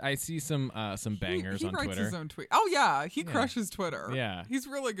 he's got. I see some bangers he on writes Twitter. his own tweet. Oh yeah, he Yeah. crushes Twitter. Yeah. He's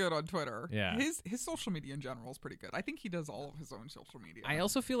really good on Twitter. Yeah. His social media in general is pretty good. I think he does all of his own social media. I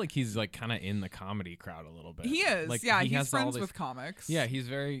also feel like he's like kind of in the comedy crowd a little bit. He is. Like, yeah, he he's has all friends these- with comics. Yeah, he's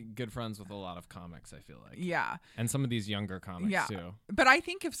very good friends with a lot of comics. I feel like. Yeah. And some of these younger comics Yeah. too. But I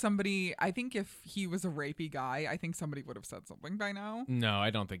think if he was a rapey guy, I think somebody would have said something by now. No,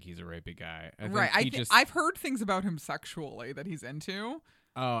 I don't think he's a rapey guy. I think Right. He just. I've heard things about him sexually that he's into.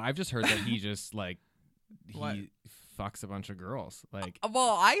 Oh, I've just heard that he just like What? he fucks a bunch of girls. Like,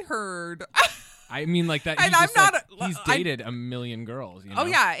 Well, I heard. I mean, like that. And He's I'm just, not like, a- he's I- dated a million girls. You know? Oh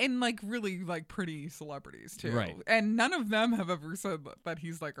yeah, and like really like pretty celebrities too. Right. And none of them have ever said that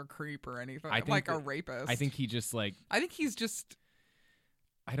he's like a creep or anything, I think like a that- rapist. I think he just like I think he's just.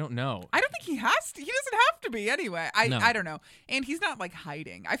 I don't know. I don't think he has to. He doesn't have to be anyway. No. I don't know. And he's not like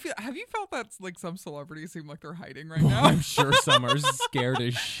hiding. Have you felt that like some celebrities seem like they're hiding right Well, now? I'm sure some are scared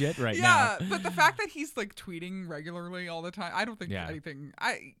as shit right now. Yeah, but the fact that he's like tweeting regularly all the time, I don't think Yeah. anything.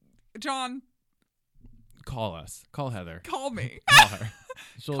 John, Call us. Call Heather. call me. Call her.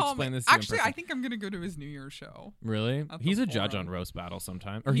 She'll Call explain me. this to you in Actually, person. I think I'm gonna go to his New Year's show. Really? At the He's a judge Forum. on Roast Battle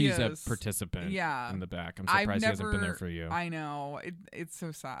sometime. Or He he's a is. participant Yeah. in the back. I'm I've surprised he hasn't been there never- for you. I know. It's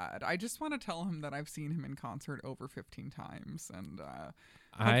so sad. I just want to tell him that I've seen him in concert over 15 times, and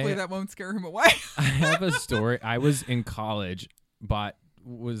hopefully that won't scare him away. I have a story. I was in college,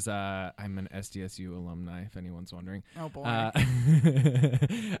 I'm an SDSU alumni, if anyone's wondering. Oh boy.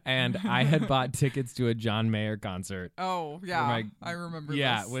 And I had bought tickets to a John Mayer concert. Oh yeah, my- I remember.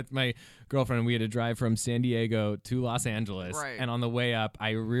 Yeah, this. with my girlfriend. We had to drive from San Diego to Los Angeles. Right. And on the way up,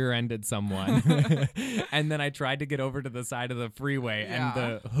 I rear-ended someone. And then I tried to get over to the side of the freeway, and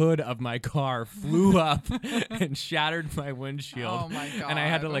the hood of my car flew up and shattered my windshield. Oh, my God. And I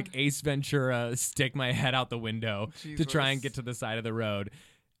had to like Ace Ventura stick my head out the window to try and get to the side of the road.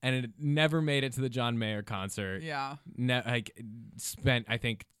 And it never made it to the John Mayer concert. Yeah. Spent, I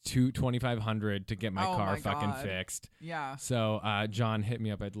think, $2,500 to get my car fucking fixed. Yeah. So John hit me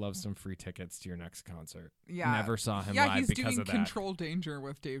up. I'd love some free tickets to your next concert. Yeah. Never saw him yeah, live he's because doing of that. Control Danger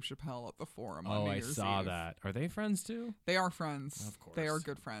with Dave Chappelle at the Forum on New I Year's saw Eve. that. Are they friends too? They are friends. Of course. They are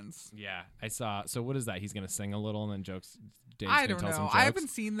good friends. Yeah, I saw. So what is that? He's going to sing a little and then jokes? Dave's I gonna don't tell some know. jokes? I haven't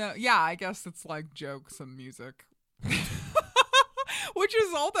seen that. Yeah, I guess it's like jokes and music. Which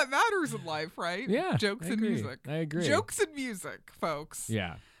is all that matters in life, right? Yeah. Jokes and music. I agree. Jokes and music, folks.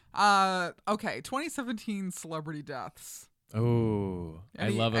 Yeah. Okay, 2017 celebrity deaths. Oh, I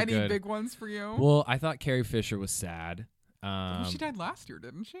love a good. Any big ones for you? Well, I thought Carrie Fisher was sad. Well, she died last year,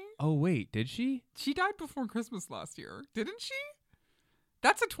 didn't she? Oh, wait, did she? She died before Christmas last year, didn't she?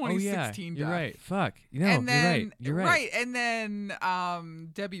 That's a 2016 You're death. right. Fuck. No, and then, you're right. And then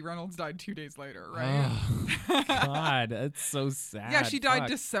Debbie Reynolds died 2 days later, right? Oh, God, that's so sad. Yeah, she died Fuck.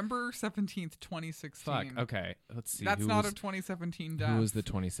 December 17th, 2016. Fuck. Okay, let's see. That's not a 2017 death. Who was the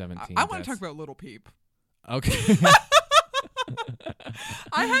 2017 I want to deaths? talk about Little Peep. Okay.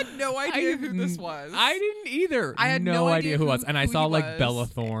 I had no idea who this was. I didn't either. I had no idea who was. And I who saw he like was. Bella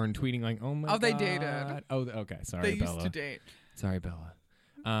Thorne tweeting like, "Oh my god." Oh, they dated. Oh, okay. Sorry, They Bella. used to date. Sorry, Bella.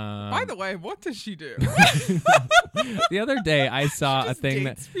 By the way, what does she do? The other day I saw She a just thing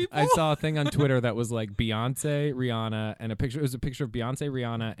dates people? I saw a thing on Twitter that was like Beyonce, Rihanna, and a picture. It was a picture of Beyonce,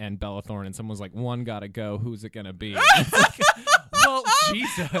 Rihanna, and Bella Thorne, and someone was like, "One gotta go. Who's it gonna be?" Well,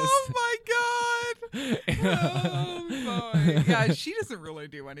 Jesus. Oh my god. Oh boy. Yeah, she doesn't really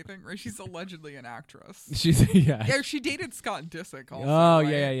do anything, right? She's allegedly an actress. She's yeah. Yeah, she dated Scott Disick also. Oh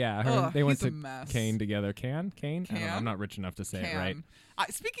right? yeah. They went he's a to mess. Kane together. Kane? I don't know. Can? I'm not rich enough to say it right.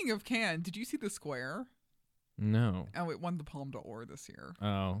 Speaking of Cannes, did you see The Square? No. Oh, it won the Palme d'Or this year.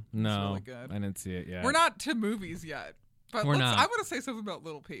 Oh no. really good. I didn't see it yet. We're not to movies yet. But We're not. I want to say something about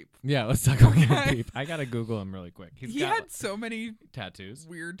Little Peep. Yeah, let's talk about Okay. Peep. I gotta Google him really quick. He got had so many tattoos.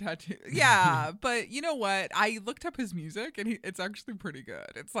 weird tattoos. Yeah, but you know what? I looked up his music, and it's actually pretty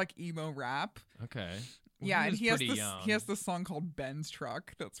good. It's like emo rap. Okay. Well, Yeah, and was he has pretty this. young. He has this song called Ben's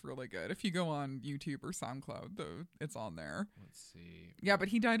Truck that's really good. If you go on YouTube or SoundCloud, though, it's on there. Let's see. Yeah, but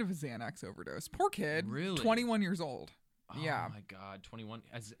he died of a Xanax overdose. Poor kid. Really? 21 years old. Oh Yeah. my God, 21.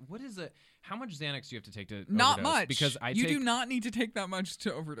 What is it? How much Xanax do you have to take to Not overdose? much. Because you do not need to take that much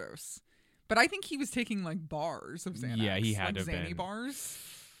to overdose. But I think he was taking like bars of Xanax. Yeah, he had like to have Xanny been. bars.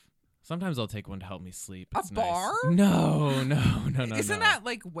 Sometimes I'll take one to help me sleep. A It's nice. bar? No. Isn't that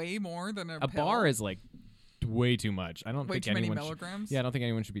like way more than a pill? bar is like way too much. I don't way think too many anyone milligrams? Yeah, I don't think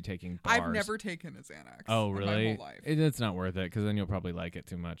anyone should be taking bars. I've never taken a Xanax. Oh, in really? My whole life. It's not worth it because then you'll probably like it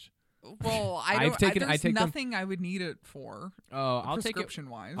too much. Well, I I've don't. taken- I there's take them- nothing I would need it for. Oh, I'll take it.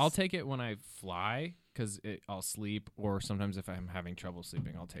 prescription wise. I'll take it when I fly because I'll sleep, or sometimes if I'm having trouble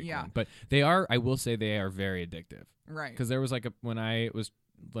sleeping, I'll take Yeah. one. But they are, I will say, they are very addictive. Right. Because there was like when I was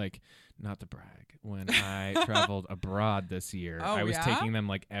like, not to brag, when I traveled abroad this year, Oh, I was yeah? taking them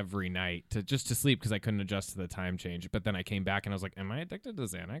like every night to sleep because I couldn't adjust to the time change. But then I came back and I was like, am I addicted to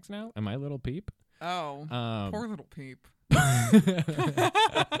Xanax now? Am I Little Peep? Oh, poor Little Peep.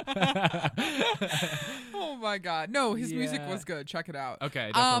 Oh my God! No, his music Yeah. was good. Check it out.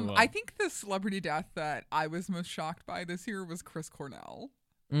 Okay, definitely will. I think the celebrity death that I was most shocked by this year was Chris Cornell.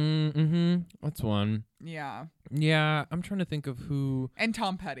 That's one. Yeah, Yeah, I'm trying to think of who. and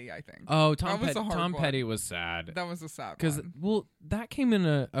Tom Petty. I think. Oh, That was a hard Tom one. Petty was sad. That was a sad Because, one. well, that came in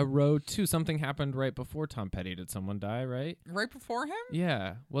a row, too. Something happened right before Tom Petty. Did someone die, right? Right before him,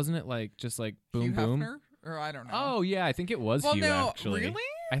 Yeah. Wasn't it like, just like boom, Hugh boom? Hefner? Or I don't know. Oh, yeah. I think it was well, Hugh, no, actually. really?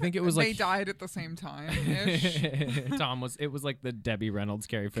 I think it was They like. died at the same time. Ish. It was like the Debbie Reynolds,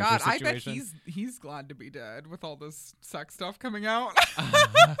 Carrie Fisher God, I bet situation. he's glad to be dead with all this sex stuff coming out.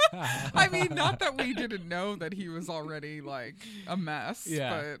 I mean, not that we didn't know that he was already like a mess. Yeah.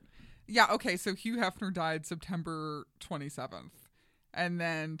 But yeah, okay, so Hugh Hefner died September 27th. And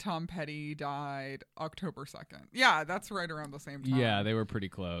then Tom Petty died October 2nd. Yeah, that's right around the same time. Yeah, they were pretty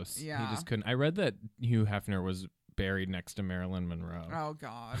close. Yeah. He just couldn't. I read that Hugh Hefner was buried next to Marilyn Monroe. Oh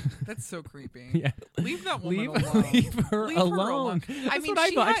God, that's so creepy. Yeah. Leave that woman alone. Leave her alone. I mean,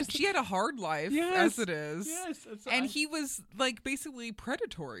 she had a hard life as it is. Yes. And he was like basically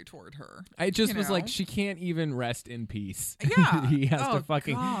predatory toward her. I just was know? like, she can't even rest in peace. Yeah. He has to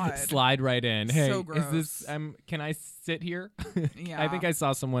fucking slide right in. Hey, So gross. is this can I sit here? Yeah. I think I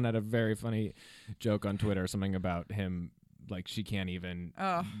saw someone had a very funny joke on Twitter, something about him, like she can't even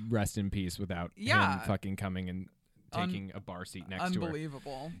rest in peace without him fucking coming and taking a bar seat next to her.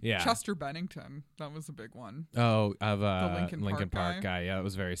 Unbelievable. Yeah. Chester Bennington, that was a big one. Oh, of the Lincoln Park guy. Yeah, it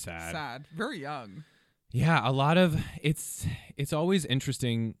was very sad. Sad. Very young. Yeah, a lot of it's always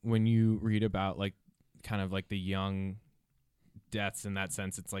interesting when you read about like kind of like the young deaths in that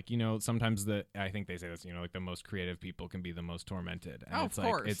sense. It's like, sometimes I think they say this, like the most creative people can be the most tormented. And it's of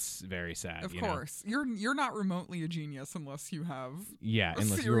like course. it's very sad. Of course. You're not remotely a genius unless you have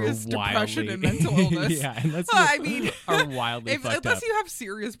unless serious you're depression wildly, and mental illness. Yeah, unless you are wildly fucked unless up. you have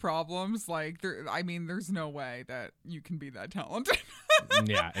serious problems, like there's no way that you can be that talented.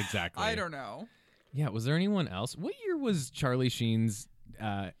 Yeah, exactly. I don't know. Yeah, was there anyone else? What year was Charlie Sheen's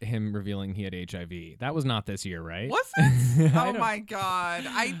him revealing he had HIV? That was not this year, right? Was it? Oh my God.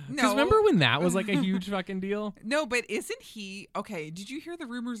 No. Because remember when that was like a huge fucking deal? No, but isn't he okay? Did you hear the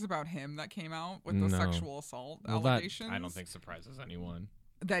rumors about him that came out with the sexual assault allegations? That I don't think surprises anyone.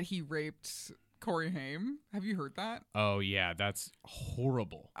 That he raped Corey Haim. Have you heard that? Oh yeah, that's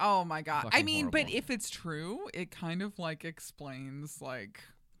horrible. Oh my God. Fucking I mean, horrible. but if it's true, it kind of like explains like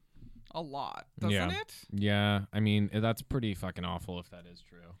a lot, doesn't it? Yeah. I mean, that's pretty fucking awful if that is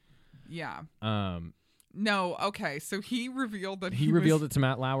true. Yeah. No, okay, so he revealed that he revealed it to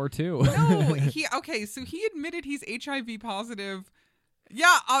Matt Lauer too. No, so he admitted he's HIV positive.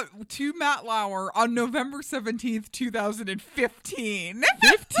 Yeah, to Matt Lauer on November 17th, 2015.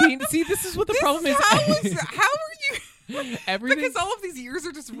 15? See, this is what the problem is. How are you? Everything, because all of these years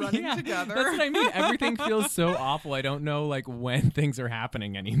are just running together. That's what I mean. Everything feels so awful. I don't know like when things are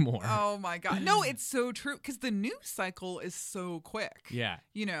happening anymore. Oh my God. No, it's so true because the news cycle is so quick. Yeah.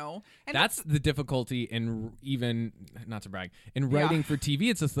 And that's the difficulty in even, not to brag, in writing for TV.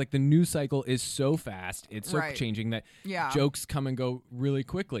 It's just like the news cycle is so fast. It's so changing that jokes come and go really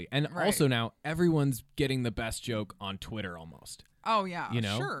quickly. And also now everyone's getting the best joke on Twitter almost. Oh yeah.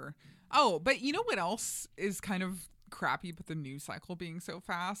 Sure. Oh, but you know what else is kind of crappy about the news cycle being so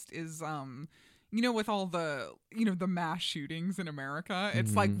fast is with all the the mass shootings in America,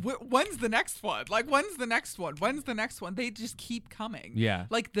 it's like when's the next one, they just keep coming.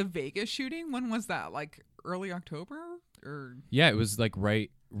 Like the Vegas shooting, when was that? Like early October? Or it was like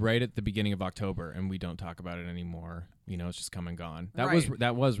right at the beginning of October, and we don't talk about it anymore. It's just come and gone.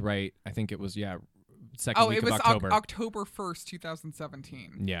 That was right. I think it was second week of October. October 1st,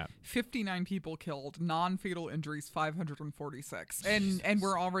 2017. Yeah. 59 people killed, non-fatal injuries 546. And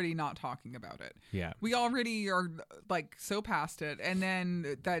we're already not talking about it. Yeah. We already are like so past it. And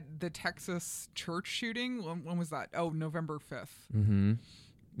then the Texas church shooting, when was that? Oh, November 5th. Mm-hmm.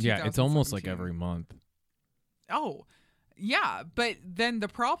 Yeah, it's almost like every month. Oh, yeah, but then the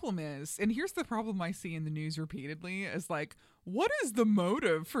problem is, and here's the problem I see in the news repeatedly, is like, what is the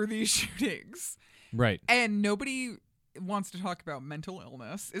motive for these shootings? Right. And nobody wants to talk about mental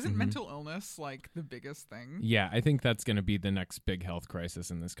illness. Isn't mental illness like the biggest thing? Yeah, I think that's going to be the next big health crisis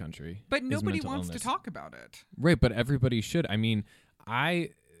in this country. But nobody wants to talk about it. Right, but everybody should. I mean, I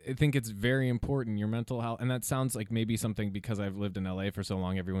think it's very important, your mental health. And that sounds like maybe something because I've lived in LA for so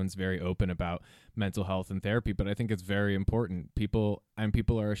long, everyone's very open about mental health and therapy, but I think it's very important. People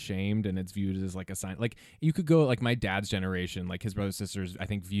are ashamed, and it's viewed as like a sign. Like you could go like my dad's generation, like his brothers, sisters, I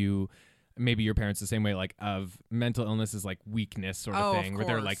think view maybe your parents the same way, like of mental illness is like weakness sort of thing, where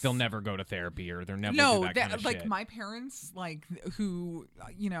they're like, they'll never go to therapy or they're never do that kind of like shit. My parents, like who,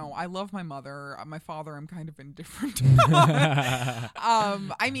 I love my mother, my father, I'm kind of indifferent.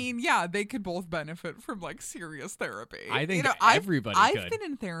 I mean, yeah, they could both benefit from like serious therapy. I think everybody I've been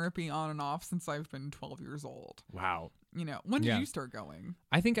in therapy on and off since I've been 12 years old. Wow. When did you start going?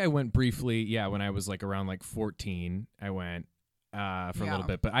 I think I went briefly, when I was like around like 14, I went for a little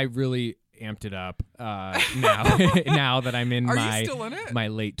bit, but I really amped it up now that I'm in you still in it? My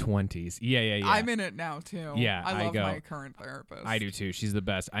late 20s. Yeah. I'm in it now too. Yeah, I love my current therapist. I do too. She's the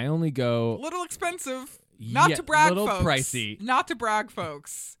best. I only go a little expensive. Not to brag, little folks. Pricey. Not to brag,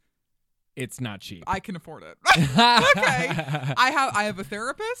 folks. It's not cheap. I can afford it. Okay. I have a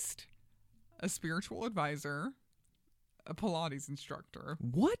therapist, a spiritual advisor, a Pilates instructor.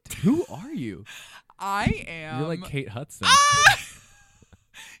 What? Who are you? I am. You're like Kate Hudson.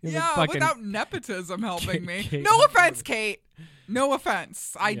 Yeah, without nepotism helping me. No offense, Kate. No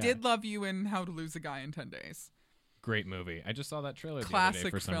offense. I did love you in How to Lose a Guy in 10 Days. Great movie. I just saw that trailer the other Classic day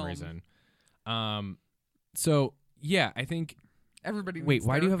for some film. reason. So yeah, I think. Everybody. Wait, needs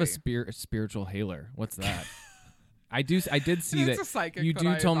why do you have a therapy. spiritual hailer? What's that? I did see It's that a psychic you that do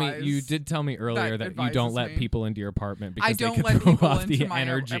I tell me advise you did tell me earlier that you don't advises let me. people into your apartment because I they don't could let throw people off into the my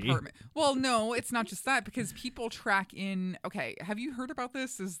energy. apartment. Well, no, it's not just that, because people track in. Okay, have you heard about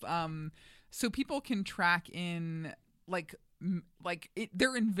this? So people can track in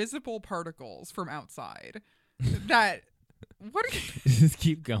they're invisible particles from outside that. What? Just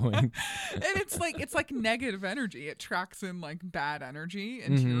keep going. And it's like negative energy. It tracks in like bad energy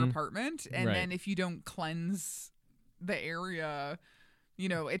into your apartment, and Right. then if you don't cleanse the area,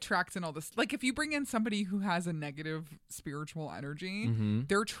 it tracks in all this. Like if you bring in somebody who has a negative spiritual energy,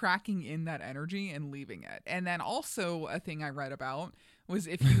 they're tracking in that energy and leaving it. And then also a thing I read about was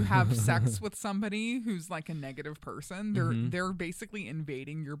if you have sex with somebody who's like a negative person, they're basically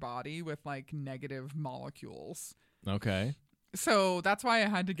invading your body with like negative molecules. Okay. So that's why I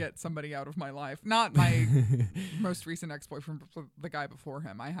had to get somebody out of my life. Not my most recent ex-boyfriend, but the guy before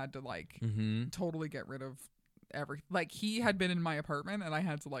him. I had to totally get rid of he had been in my apartment and I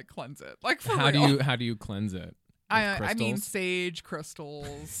had to like cleanse it. Like for real. How do you cleanse it? I mean sage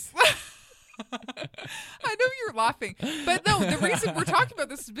crystals. I know you're laughing, but no, the reason we're talking about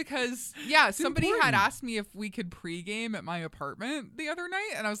this is because somebody had asked me if we could pregame at my apartment the other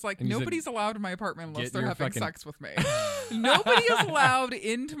night, and I was like, and nobody's allowed in my apartment unless they're having sex with me. No. Nobody is allowed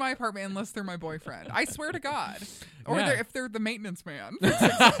into my apartment unless they're my boyfriend. I swear to God. Or if they're the maintenance man.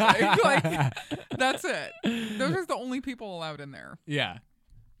 Like, that's it. Those are the only people allowed in there. Yeah.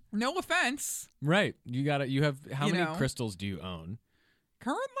 No offense. Right. You have how many know. crystals do you own?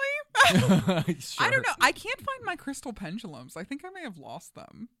 Currently? Sure. I don't know. I can't find my crystal pendulums. I think I may have lost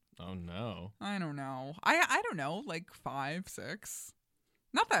them. Oh no. I don't know. I don't know, like 5, 6.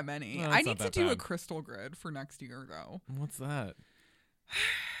 Not that many. No, I that's need not to that do a bad. crystal grid for next year, though. What's that?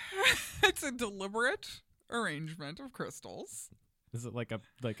 It's a deliberate arrangement of crystals Is it like a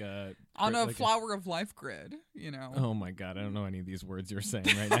on a like flower of life grid, Oh my god, I don't know any of these words you're saying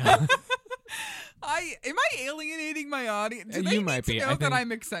right now. Am I alienating my audience? Do they You need might to be. know I that think-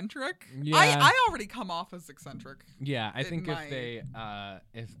 I'm eccentric? Yeah. I already come off as eccentric. Yeah, I in think my- if they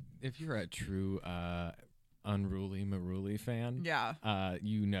if you're a true Unruly Maruli fan, Yeah.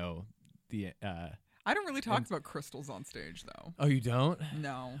 the I don't really talk about crystals on stage, though. Oh, you don't?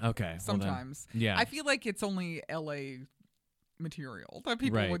 No. Okay. well then- Sometimes. yeah. I feel like it's only LA material that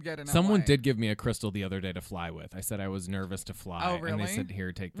people right. would get in Someone LA. did give me a crystal the other day to fly with. I said I was nervous to fly. Oh, And they really? said,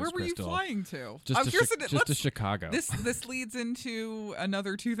 here, take this Where were crystal. you flying to? Just, to, here's just to Chicago. This leads into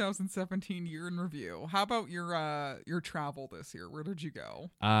another 2017 year in review. How about your travel this year? Where did you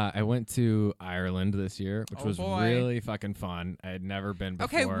go? I went to Ireland this year, which Oh, was boy. really fucking fun. I had never been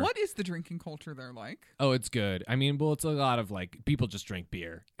before. Okay, what is the drinking culture there like? Oh, it's good. I mean, well, it's a lot of like people just drink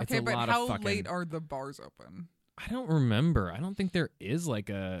beer. It's Okay, a but lot how of fucking, late are the bars open? I don't remember. I don't think there is like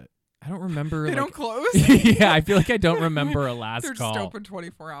a. I don't remember. They like, don't close? Yeah, I feel like I don't remember a last They're call. just open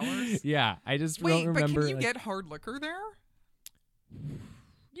 24 hours? Yeah, I just Wait, don't but remember. can you like- get hard liquor there?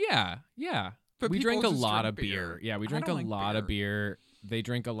 Yeah. But we people drank a just lot drink of beer. Yeah, we I drank a don't like lot of beer. They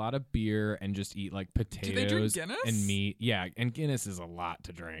drink a lot of beer and just eat like potatoes they drink Guinness? and meat. Yeah, and Guinness is a lot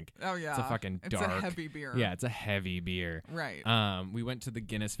to drink. Oh, yeah. It's a fucking It's dark. a heavy beer. Yeah, it's a heavy beer. Right. We went to the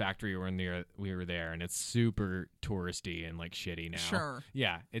Guinness factory when we were there, and it's super touristy and like shitty now. Sure.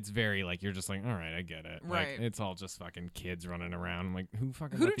 Yeah, it's very like you're just like, all right, I get it. Like, Right. it's all just fucking kids running around. I'm like, who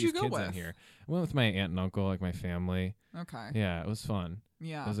fucking Who let did you these go kids in with? here? I went with my aunt and uncle, like my family. Okay. Yeah, it was fun.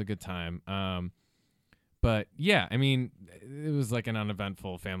 Yeah. It was a good time. But yeah, I mean, it was like an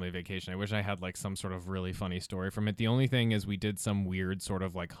uneventful family vacation. I wish I had like some sort of really funny story from it. The only thing is we did some weird sort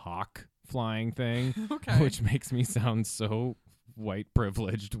of like hawk flying thing, Okay. which makes me sound so white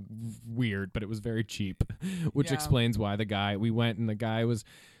privileged weird, but it was very cheap, which Yeah. explains why we went and the guy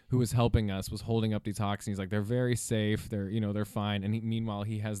who was helping us was holding up these hawks and he's like, they're very safe. They're fine. And meanwhile,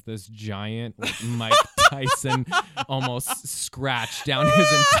 he has this giant like, Mike Tyson almost scratch down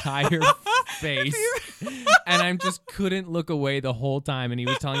his entire face. And I just couldn't look away the whole time. And he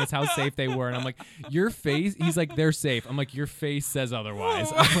was telling us how safe they were. And I'm like, your face? He's like, they're safe. I'm like, your face says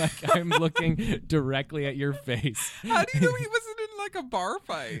otherwise. I'm like, I'm looking directly at your face. How do you know he wasn't in like a bar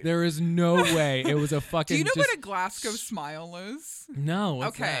fight? There is no way. It was a fucking. Do you know just, what a Glasgow smile is? No.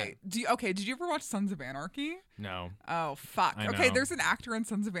 What's Okay. Did you ever watch Sons of Anarchy? that? No. Oh fuck. I Okay, know. there's an actor in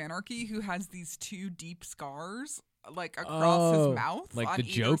Sons of Anarchy who has these 2 deep scars like across Oh, his mouth like on the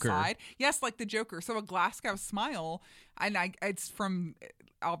either Joker. side. Yes, like the Joker. So a Glasgow smile, and it's from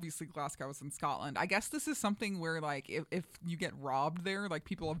obviously Glasgow is in Scotland. I guess this is something where like if you get robbed there, like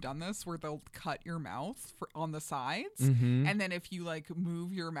people have done this where they'll cut your mouth on the sides, and then if you like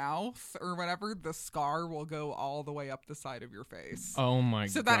move your mouth or whatever, the scar will go all the way up the side of your face. Oh my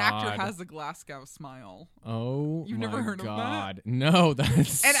god! So that actor has the Glasgow smile. Oh, you've never heard of that? No,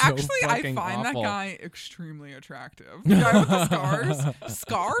 that's and so actually, I find awful. that guy extremely attractive. The guy with the scars.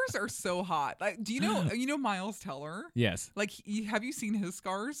 Scars are so hot. Like, do you know Miles Teller? Yes. Like, have you seen his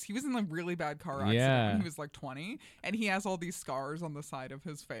scars? He was in a really bad car accident when he was like 20, and he has all these scars on the side of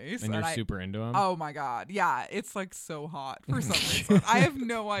his face. And you're super into him? Oh my god, yeah, it's like so hot for some reason. I have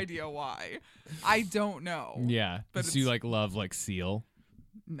no idea why. I don't know. Yeah, but so you like love like Seal?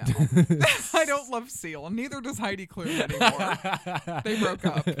 No, I don't love Seal. Neither does Heidi Klum anymore. They broke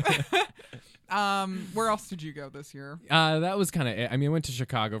up. Where else did you go this year? That was kind of it. I mean, I went to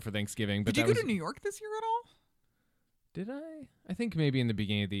Chicago for Thanksgiving. But did you go to New York this year at all? Did I? I think maybe in the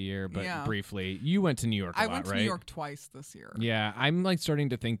beginning of the year, but yeah. briefly. You went to New York a lot, I went to right? New York twice this year. Yeah, I'm like starting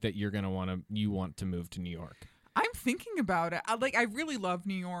to think that you're gonna want to move to New York. I'm thinking about it. I really love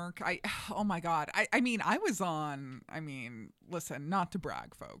New York. Oh my God. I mean, listen, not to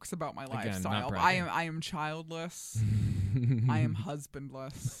brag, folks, about my lifestyle. I am childless. I am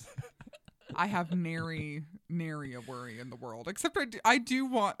husbandless. I have nary a worry in the world, except I do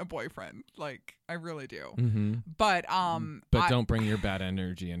want a boyfriend. Like, I really do. Mm-hmm. But don't bring your bad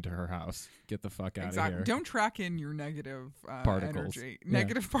energy into her house. Get the fuck out of here. Don't track in your negative particles. Energy.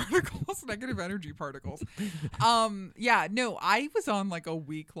 Negative particles, negative energy particles. Yeah, no, I was on like a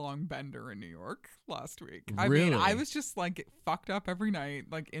week-long bender in New York last week. I mean, I was just like fucked up every night,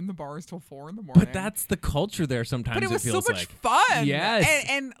 like in the bars till 4 a.m. But that's the culture there sometimes. But it was feels so much fun. Yes.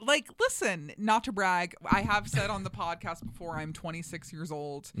 And like, listen, not to brag, I have said on the podcast before, I'm 26 years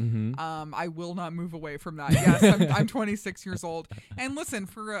old. Mm-hmm. I will not move away from that. Yes, I'm 26 years old. And listen,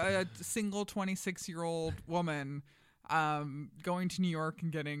 for a single 26-year-old woman, going to New York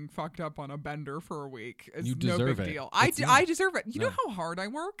and getting fucked up on a bender for a week is no big deal. I deserve it. You know how hard I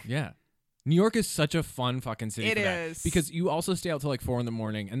work? Yeah. New York is such a fun fucking city. It is. Because you also stay out till like 4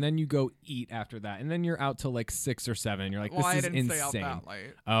 a.m, and then you go eat after that, and then you're out till like 6 or 7. And you're like, this is insane. Stay out that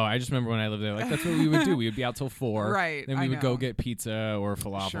late. Oh, I just remember when I lived there, like that's what we would do. We would be out till 4. Right. Then we would go get pizza or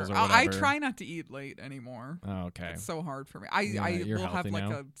falafels or whatever. I try not to eat late anymore. Oh, okay. It's so hard for me. I will have like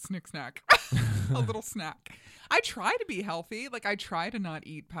now? a snack, a little snack. I try to be healthy. Like, I try to not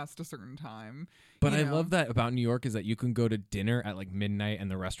eat past a certain time. But I love that about New York is that you can go to dinner at like midnight and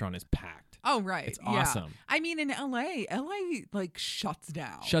the restaurant is packed. Oh, right. It's awesome. Yeah. I mean, in LA like shuts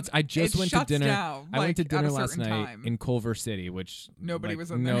down. I just went to dinner. Down, I went to dinner last night time. in Culver City, which nobody was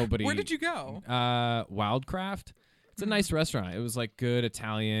in there. Nobody. Where did you go? Wildcraft. It's a nice restaurant. It was like good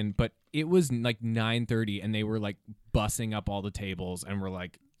Italian, but it was like 9:30 and they were like bussing up all the tables and were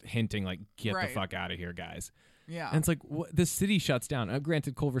like hinting like, get the fuck out of here, guys. Yeah. And it's like, the city shuts down.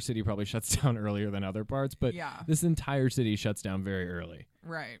 Granted, Culver City probably shuts down earlier than other parts, but this entire city shuts down very early.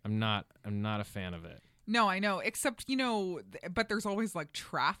 Right. I'm not a fan of it. No, I know. Except, but there's always like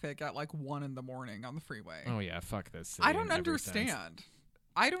traffic at like 1 a.m. on the freeway. Oh yeah, fuck this city. I don't understand.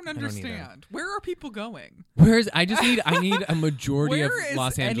 I don't understand. Where are people going? I need a majority of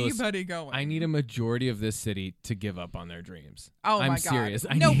Los Angeles. Where is anybody going? I need a majority of this city to give up on their dreams. Oh my God. I'm serious.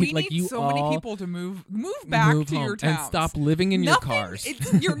 We need so many people to move back to your towns. And stop living in your cars.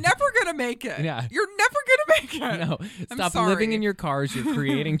 You're never going to make it. Yeah. You're never going to make it. No. Stop living in your cars. You're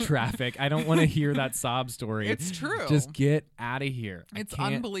creating traffic. I don't want to hear that sob story. It's true. Just get out of here. It's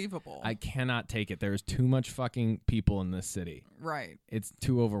unbelievable. I cannot take it. There's too much fucking people in this city. Right. It's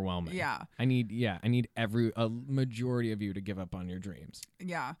too overwhelming. Yeah. I need a majority of you to give up on your dreams.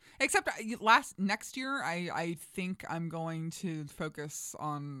 Yeah. Except next year, I think I'm going to focus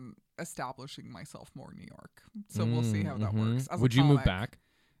on establishing myself more in New York. So we'll see how that works. Would you move back?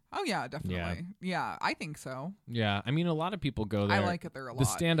 Oh, yeah, definitely. Yeah, I think so. Yeah, I mean, a lot of people go there. I like it there a lot. The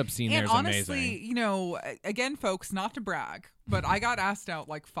stand-up scene there is amazing. honestly, again, folks, not to brag, but I got asked out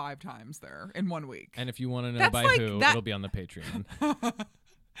like 5 times there in 1 week. And if you want to know by who, it'll be on the Patreon.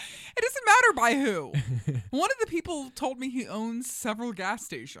 It doesn't matter by who. One of the people told me he owns several gas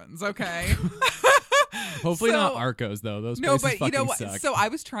stations, okay? Hopefully not Arcos, though. Those places fucking suck. So I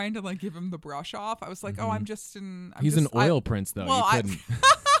was trying to like give him the brush off. I was like, He's an oil prince, though. You couldn't.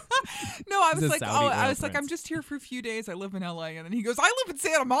 No, I was like, I'm just here for a few days. I live in LA. And then he goes, I live in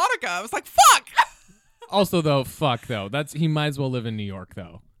Santa Monica. I was like, fuck. Also, though, he might as well live in New York,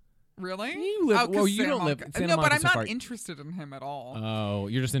 though. Really? You live. 'cause Well, you Santa don't live. Monica- Santa no, but Monica's I'm so not far. interested in him at all. Oh,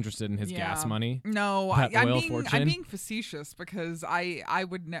 you're just interested in his gas money. No, That I'm oil being fortune? I'm being facetious because I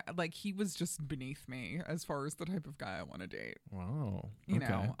would like he was just beneath me as far as the type of guy I want to date. Wow. You Okay.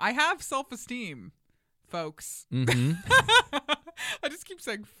 know, I have self-esteem, folks. Mm-hmm. I just keep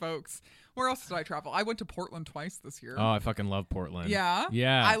saying folks. Where else did I travel? I went to Portland twice this year. Oh, I fucking love Portland. Yeah?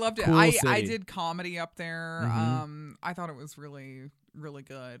 Yeah. I loved it. Cool I city. did comedy up there. Mhm. I thought it was really, really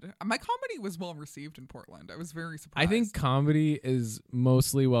good. My comedy was well received in Portland. I was very surprised. I think comedy is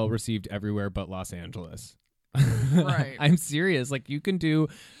mostly well received everywhere but Los Angeles. Right. I'm serious. Like, you can do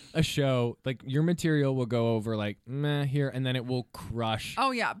a show, like, your material will go over, like, meh, here, and then it will crush.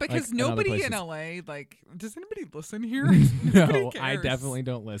 Oh yeah, because like, in other nobody in places. LA, like, does anybody listen here? No, Nobody I cares. definitely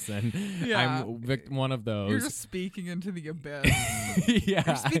don't listen. Yeah. I'm one of those. You're just speaking into the abyss. yeah.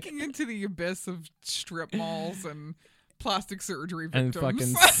 You're speaking into the abyss of strip malls and plastic surgery and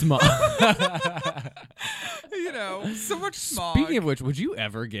victims. fucking smog. You know, so much smog. Speaking of which, would you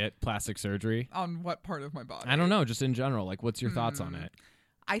ever get plastic surgery? On what part of my body? I don't know, just in general. Like, what's your thoughts on Hmm. it?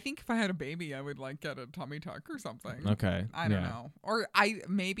 I think if I had a baby, I would like get a tummy tuck or something. Okay. I don't know. Or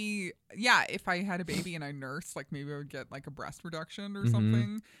if I had a baby and I nursed, like maybe I would get like a breast reduction or Mhm.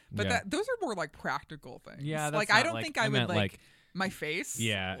 something. But Yeah. those are more like practical things. Yeah, that's like I not, don't like- think I I would meant, like my face.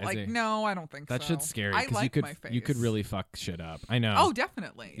 Yeah, as Like a- no, I don't think That so. shit's scary I because like you my face. could really fuck shit up. I know. Oh,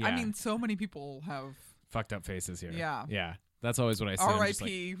 definitely. I Yeah. mean, so many people have Fucked up faces here. Yeah. Yeah. That's always what I say. I'm just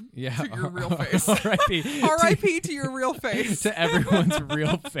like, R.I.P. yeah, to your real face. R.I.P. R.I.P. to your real face. to everyone's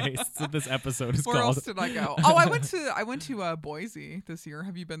real face. That's what this episode is Where called. else did I go? Oh, I went to Boise this year.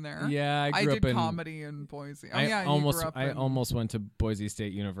 Have you been there? Yeah, I I grew did up in. comedy in Boise. Oh I yeah, almost you grew up I in, almost went to Boise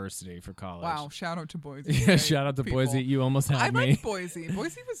State University for college. Wow, shout out to Boise. Yeah, State shout out to people. Boise. You almost had I me. liked Boise.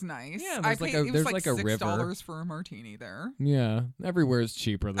 Boise was nice. Yeah, I there's like paid, a- it was there's like like a river. $6 for a martini there. Yeah, everywhere is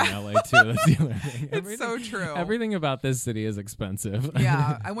cheaper than LA too. That's the other thing. It's so true. Everything about this city is expensive.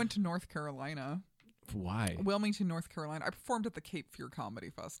 Yeah, I went to North Carolina, Why? Wilmington, North Carolina. I performed at the Cape Fear Comedy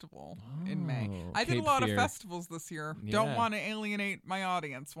Festival in May. Oh, I did Cape a lot Fear. of festivals this year. Don't Yeah. want to alienate my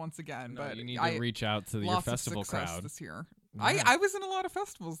audience once again, No, but you need I to reach out to your lots of festival success crowd. this year. Yeah. I was in a lot of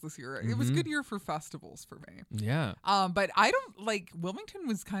festivals this year. It was a Mhm. good year for festivals for me. Yeah. But I don't like Wilmington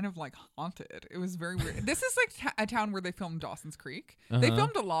was kind of like haunted. It was very weird. This is like a town where they filmed Dawson's Creek. They Uh-huh.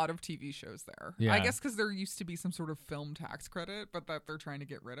 filmed a lot of TV shows there. I Yeah. guess because there used to be some sort of film tax credit, but that they're trying to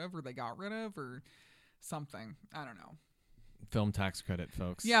get rid of, or they got rid of, or something. I don't know. Film tax credit,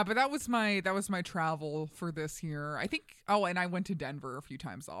 folks. Yeah, but that was my travel for this year. I think. Oh, and I went to Denver a few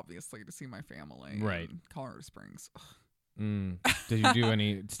times, obviously, to see my family. Right. in Colorado Springs. Ugh. Did you do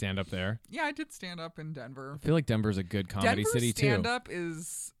any stand up there? Yeah, I did stand up in Denver. I feel like Denver's a good comedy Denver city stand too. up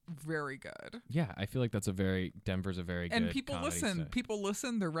is very good. Yeah, I feel like Denver's a very And good people comedy listen. city. People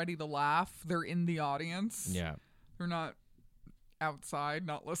listen. They're ready to laugh. They're in the audience. Yeah. They're not outside,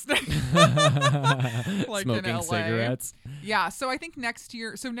 not listening. Like in Smoking LA. cigarettes. Yeah. So I think next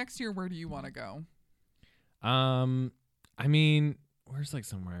year. So next year, where do you want to go? I mean, where's like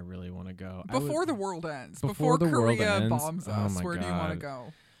somewhere I really want to go? Before the world ends. Before the Korea world ends? bombs Oh us. my Where do you want to God.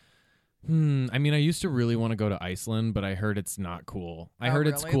 go? I mean, I used to really want to go to Iceland, but I heard it's not cool. I Oh, heard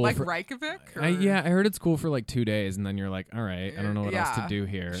it's really? cool Like for Reykjavik. Or? I heard it's cool for like 2 days, and then you're like, all right, I don't know what else to Yeah, do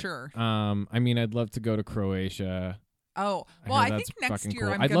here. sure. I mean, I'd love to go to Croatia. Oh, well, heard I that's think next fucking year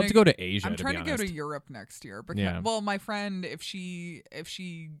cool. I'm I'd gonna, love to go to Asia. I'm trying to to be go to honest. Europe next year because Yeah. well, my friend, if she,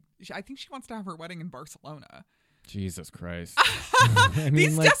 I think she wants to have her wedding in Barcelona. Jesus Christ. I mean,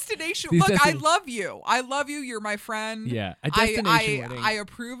 These like, destination. these Look, I destin- love you. I love you. You're my friend. yeah, a I, destination wedding. I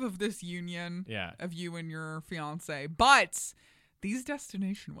approve of this union yeah, of you and your fiance, but these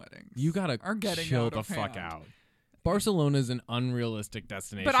destination weddings, you gotta are getting chill out the of fuck hand. out. Barcelona's an unrealistic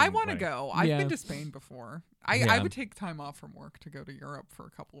destination. But I want to like- go. I've yeah. been to Spain before. I Yeah. would take time off from work to go to Europe for a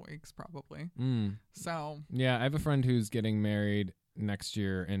couple weeks, probably. So Yeah, I have a friend who's getting married next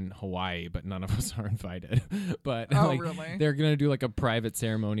year in Hawaii, but none of us are invited. But Oh, like, really? they're gonna do like a private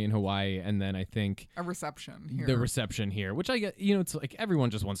ceremony in Hawaii, and then I think a reception here. the reception here, which I get. It's like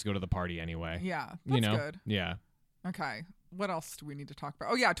everyone just wants to go to the party anyway. Yeah, that's good. Yeah. Okay. What else do we need to talk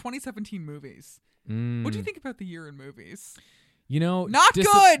about? Oh yeah, 2017 movies. Mm. What do you think about the year in movies? Not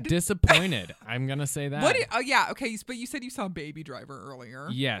good! Disappointed. I'm gonna say that. What? Oh yeah. Okay. But you said you saw Baby Driver earlier.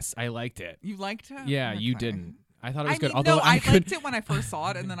 Yes, I liked it. You liked it? Yeah, you Okay. didn't. I thought it was I good. mean, Although no, I could. liked it when I first saw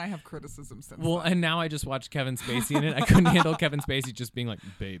it, and then I have criticism since. Well, then. and now I just watched Kevin Spacey in it. I couldn't handle Kevin Spacey just being like,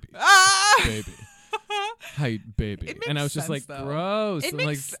 baby, Ah! baby. Hi, baby. It makes And I was just sense, like, though. gross. It I'm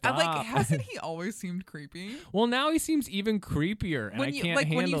makes like, like stop. hasn't he always seemed creepy? Well, now he seems even creepier, and I can't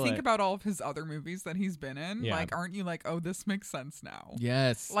handle when you think it. about all of his other movies that he's been in, Yeah. like, aren't you like, oh, this makes sense now?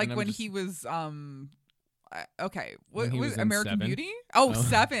 Yes. Like and I'm when just- he was okay, When what he was was in American Seven? Beauty? Oh.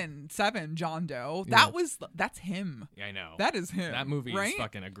 Seven, John Doe. Yeah. That's him. Yeah, I know. That is him. That movie right? is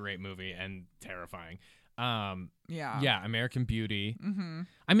fucking a great movie and terrifying. Yeah. Yeah, American Beauty. Mm-hmm.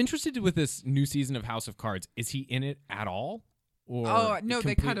 I'm interested with this new season of House of Cards. Is he in it at all? Or Oh no,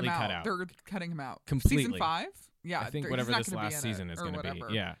 they cut him completely out. They're cutting him out. Completely. Season 5? Yeah. I think he's whatever not this gonna be last in it season is or going to be.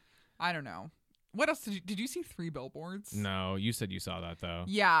 whatever. Yeah. I don't know. What else did you see 3 Billboards? No, you said you saw that though.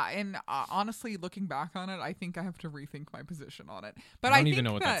 Yeah, and honestly, looking back on it, I think I have to rethink my position on it. But I don't think even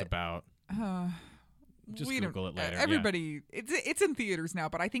know what that's that, about. Just we don't- Google it later. Everybody, it's in theaters now,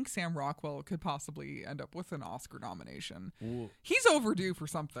 but I think Sam Rockwell could possibly end up with an Oscar nomination. Yeah, He's overdue for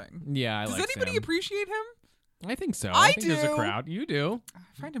something. yeah I Does like anybody Sam. appreciate him? I think so. I think there's a do. crowd. You do.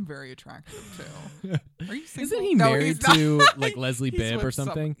 I find him very attractive too. Are you single? Isn't he No, married he's not. to like Leslie He's Bibb with or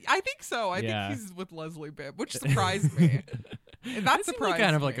something? I think so. I Yeah. think he's with Leslie Bibb, which surprised me. That They seem surprised like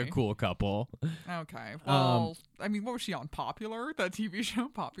kind of me. like a cool couple. Okay. Well, I mean, what was she on? Popular? That TV show,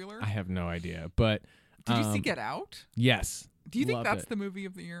 Popular? I have no idea, but Did you see Get Out? Yes. Do you think Loved that's it. the movie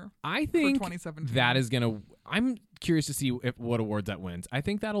of the year I for think 2017? that is gonna. I'm curious to see what awards that wins. I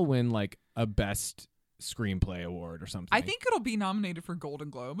think that'll win like a best screenplay award or something. I think it'll be nominated for Golden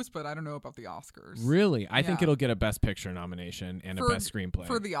Globes, but I don't know about the Oscars. Really, I think Yeah. it'll get a best picture nomination and For- a best screenplay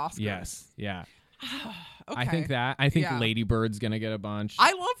for the Oscars. Yes, yeah. Okay. I think that. I think Yeah. Lady Bird's gonna get a bunch.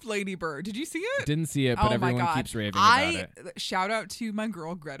 I loved Lady Bird. Did you see it? didn't see it, but Oh my everyone God. keeps raving about it. Shout out to my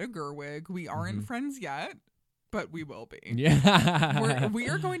girl Greta Gerwig. We aren't friends yet, but we will be. Yeah, We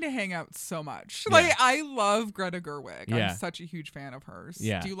are going to hang out so much. Yeah. Like, I love Greta Gerwig. Yeah. I'm such a huge fan of hers.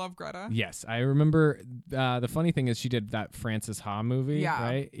 Yeah. Do you love Greta? Yes, I remember. The funny thing is, she did that Frances Ha movie, Yeah,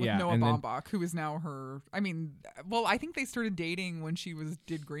 right? with Noah Baumbach, who is now her. I mean, well, I think they started dating when she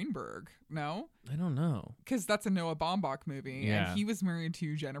did Greenberg. No, I don't know. because that's a Noah Baumbach movie, Yeah. and he was married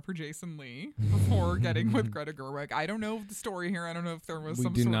to Jennifer Jason Leigh before getting with Greta Gerwig. I don't know the story here. I don't know if there was We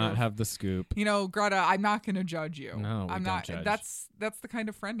some do sort not of. have the scoop. You know, Greta, I'm not going to judge you. No, we I'm don't not. judge. That's the kind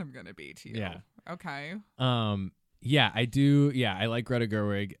of friend I'm going to be to you. Yeah. Okay. Yeah, I do. Yeah, I like Greta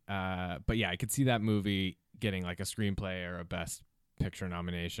Gerwig. But yeah, I could see that movie getting like a screenplay or a best picture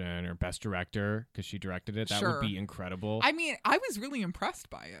nomination or best director because she directed it. That Sure. would be incredible. I mean, I was really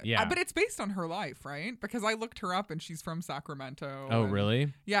impressed by it. Yeah. But it's based on her life, right? Because I looked her up and she's from Sacramento. oh, and-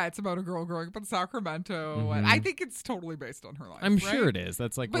 really? Yeah, it's about a girl growing up in Sacramento. And I think it's totally based on her life. I'm right? sure it is.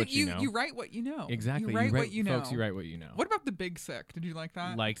 That's like But what you know. you write what you know. Exactly. You write what you know. Folks, you write what you know. What about The Big Sick? Did you like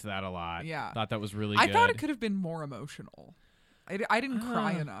that? Liked that a lot. Yeah. Thought that was really I good. thought it could have been more emotional. I didn't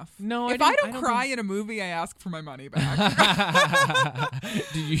cry enough. no, I if I didn't- I don't don't cry in a movie, I ask for my money back.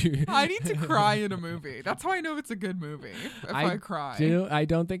 Did you? I need to cry in a movie. That's how I know it's a good movie. If I cry. I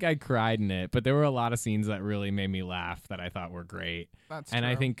don't think I cried in it, but there were a lot of scenes that really made me laugh that I thought were great. That's and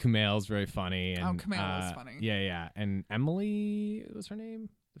I true. think Kumail's very funny. And, Kumail is funny. Yeah, yeah. And Emily was her name.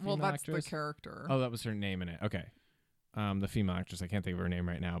 The Well, female that's actress? the character. Oh, that was her name in it. Okay. The female actress. I can't think of her name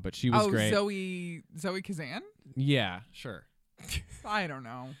right now, but she was great. Zoe Kazan? Yeah, sure. I don't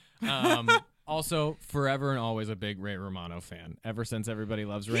know. Also, forever and always a big Ray Romano fan. Ever since Everybody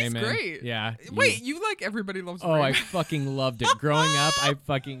Loves He's Raymond. great. Yeah. Wait, you like Everybody Loves Oh, I Raymond? fucking loved it. Growing up, I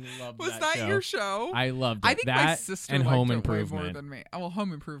fucking loved Was that that show. your show? I loved it. I think that my sister and liked Home it Improvement. way more than me. Oh, well,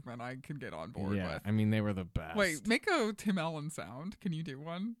 Home Improvement I could get on board Yeah, with. I mean they were the best. Wait, make a Tim Allen sound. Can you do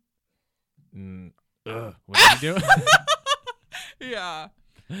one? What did you do? Yeah.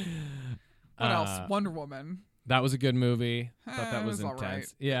 What else? Wonder Woman. That was a good movie. Thought that It was all right.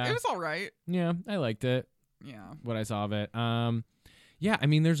 intense. Yeah, It was all right. yeah, I liked it. Yeah. What I saw of it. Yeah, I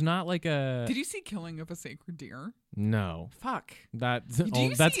mean, there's not like a Did you see Killing of a Sacred Deer? no. Fuck. That's Do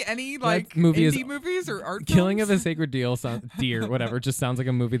you that's see any like movie is- indie movies or art Killing of a films? Sacred Deer, whatever. Just sounds like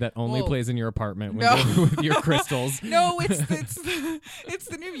a movie that only Well, plays in your apartment when no. you're with your crystals. No, it's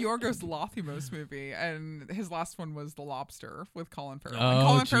the new Yorgos Lanthimos movie, and his last one was The Lobster with Colin Farrell. And Oh,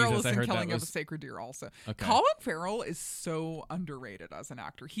 Colin Farrell Jesus, is I in heard that Killing of was- a Sacred Deer also. Okay. Colin Farrell is so underrated as an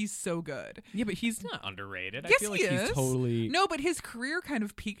actor. He's so good. Yeah, but he's not underrated. Yes, I feel he like is. he's totally No, but his career kind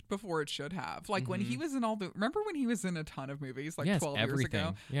of peaked before it should have. Like when Mm-hmm. he was in all the. Remember when he was in a ton of movies, like Yes, 12 years ago,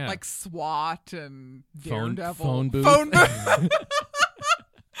 everything. Yeah. like SWAT and Phone- Daredevil, phone booth. phone booth.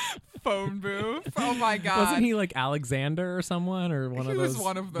 phone booth. Oh my God. Wasn't he like Alexander or someone or one he of those? He was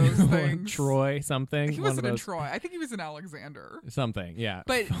one of those things. Troy something. He wasn't in Troy. I think he was in Alexander. Something, yeah.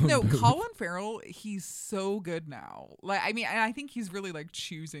 But no, Colin Farrell, he's so good now. Like, I mean, and I think he's really like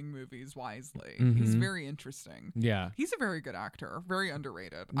choosing movies wisely. He's very interesting. Yeah. He's a very good actor, very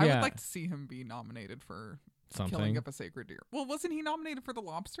underrated. I would like to see him be nominated for Killing of a Sacred Deer. Well, wasn't he nominated for The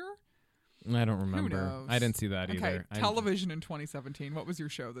Lobster? I don't remember. Who knows? I didn't see that either. Television in 2017. What was your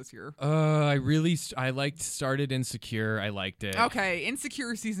show this year? I started Insecure. I liked it. Okay,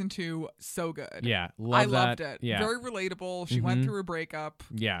 Insecure season 2, so good. Yeah, I loved it. Yeah. Very relatable. She went through a breakup.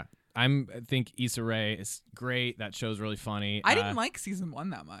 Yeah. I think Issa Rae is great. That show's really funny. I didn't like season 1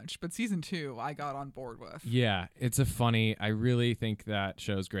 that much, but season 2 I got on board with. Yeah, I really think that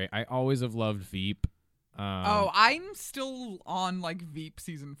show's great. I always have loved Veep. I'm still on like Veep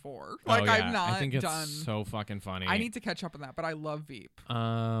season 4. Like I'm not I think it's done. So fucking funny. I need to catch up on that, but I love Veep.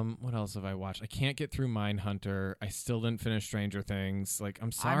 What else have I watched? I can't get through Mindhunter. I still didn't finish Stranger Things. Like,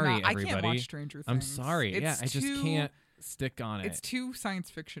 I'm sorry, everybody. I can't watch Stranger Things. I'm sorry. I just can't stick on it. It's too science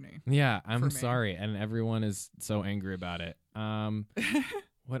fiction-y. Yeah, I'm sorry, and everyone is so angry about it.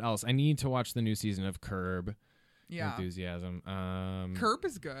 What else? I need to watch the new season of Curb. Yeah. Enthusiasm. Curb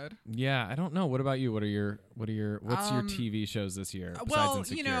is good. Yeah, I don't know. What about you? What's your TV shows this year? Well,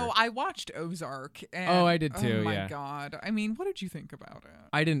 Insecure? I watched Ozark. And, I did too. Oh my yeah. God. I mean, what did you think about it?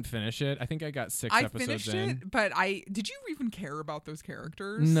 I didn't finish it. I think I got 6 episodes in. I finished it, but did you even care about those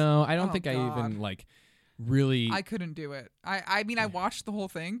characters? No, I don't think I even really. I couldn't do it. I mean, I watched the whole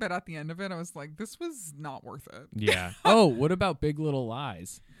thing, but at the end of it, I was like, this was not worth it. Yeah. Oh, what about Big Little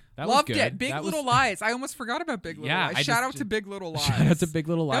Lies? That Loved was good. it. Big Little Lies. I almost forgot about Big Little Lies. Shout out to Big Little Lies. Shout out to Big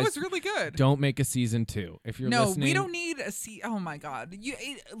Little Lies. That was really good. Don't make a season 2 if you're listening. No, we don't need a Oh my God,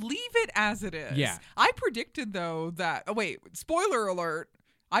 leave it as it is. Yeah. I predicted though that. Oh wait, spoiler alert.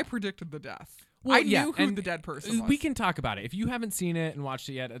 I predicted the death. Well, I knew who the dead person was. We can talk about it. If you haven't seen it and watched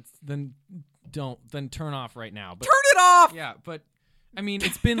it yet, then turn off right now. But, turn it off. Yeah, but I mean,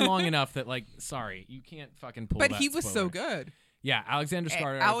 it's been long enough that sorry, you can't fucking pull. But that he was spoiler. so good. Yeah, Alexander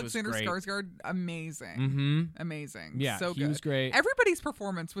Skarsgård. Alexander was great. Skarsgård, amazing. Mm-hmm. Amazing. Yeah, so good. He was great. Everybody's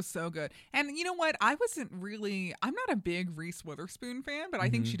performance was so good. And you know what? I'm not a big Reese Witherspoon fan, but I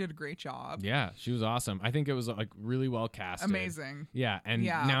think she did a great job. Yeah, she was awesome. I think it was really well cast. Amazing. Yeah, and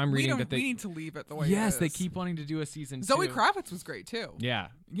now I'm reading that we need to leave it the way Yes, it is. they keep wanting to do a season 2. Zoe Kravitz was great too. Yeah.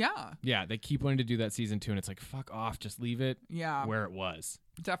 Yeah. Yeah, they keep wanting to do that season 2 and it's like, fuck off, just leave it where it was.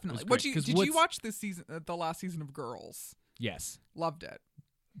 Definitely. Did you watch this season, the last season of Girls? Yes. Loved it.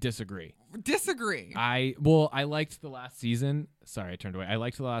 Disagree. I liked the last season. Sorry, I turned away. I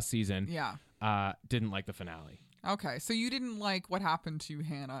liked the last season. Yeah. Didn't like the finale. Okay, so you didn't like what happened to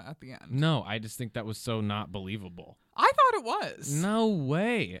Hannah at the end? No, I just think that was so not believable. I thought it was. No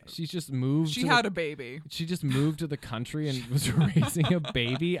way. She's just moved. She had a baby. She just moved to the country and was raising a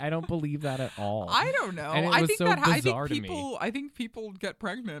baby. I don't believe that at all. I don't know. And it was so bizarre to me. I think people get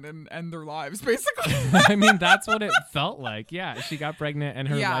pregnant and end their lives, basically. I mean, that's what it felt like. Yeah, she got pregnant and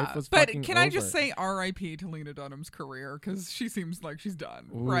her life was fucking But can I over. just say R.I.P. to Lena Dunham's career, because she seems like she's done,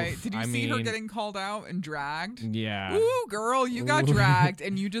 Oof, right? Did you see her getting called out and dragged? Yeah. Ooh, girl, you got dragged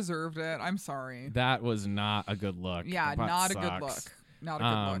and you deserved it. I'm sorry. That was not a good look. Yeah, not a good look. Not a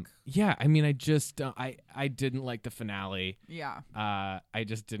good look. Yeah, I mean, I just I didn't like the finale. Yeah. I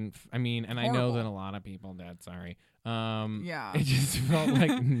just didn't. I mean, and Horrible. I know that a lot of people did. Sorry. Yeah. It just felt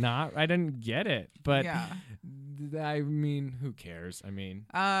like not. I didn't get it. But yeah. I mean, who cares? I mean.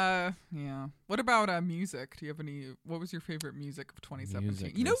 Yeah. What about music? Do you have any? What was your favorite music of 2017?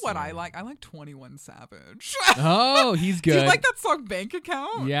 Music you know what year. I like? I like 21 Savage. Oh, he's good. Do you like that song Bank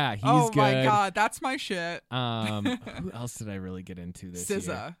Account? Yeah, he's good. good. Oh my God, that's my shit. Who else did I really get into this SZA.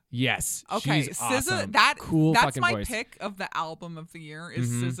 year? Yes. Okay, she's SZA. awesome. That's fucking my voice. pick of the album of the year. Is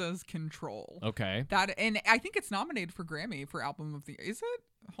SZA's Control. Okay. And I think it's nominated for Grammy for album of the. Is it?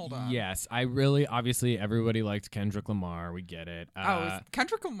 Hold on. Yes, I really obviously everybody liked Kendrick Lamar. We get it.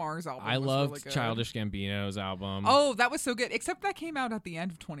 Kendrick Lamar's album. I was loved really good. Childish Gambino's album. Oh, that was so good. Except that came out at the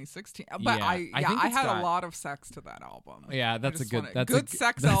end of 2016. But Yeah, I had a lot of sex to that album. Yeah, that's a good. That's good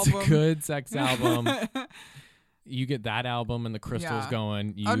sex album. That's a good sex album. You get that album and the crystals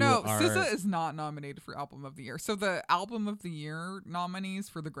going. Oh no, SZA is not nominated for album of the year. So the album of the year nominees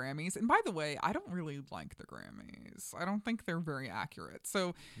for the Grammys. And by the way, I don't really like the Grammys. I don't think they're very accurate.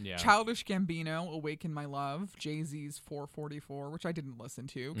 So Childish Gambino, Awaken My Love, Jay-Z's 444, which I didn't listen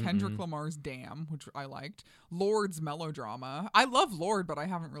to, Kendrick Lamar's Damn, which I liked, Lord's Melodrama. I love Lorde, but I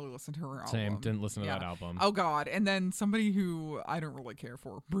haven't really listened to her album. Same, didn't listen to that album. Oh God, and then somebody who I don't really care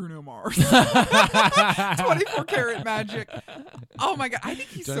for, Bruno Mars. 24 carrot magic. Oh my god, I think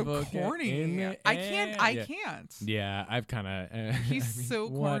he's so Double carrot corny. in the I can't. I air. can't. Yeah, I've kind of. He's so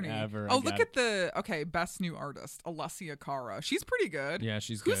corny. Whatever. Oh, look at the best new artist, Alessia Cara. She's pretty good. Yeah,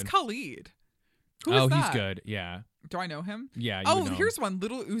 she's Who's good. Khalid? Who is He's that? good. Yeah. Do I know him? Yeah. You Oh, would know here's him. one.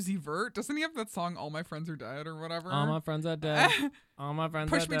 Little Uzi Vert. Doesn't he have that song "All My Friends Are Dead" or whatever? All my friends are dead. All my friends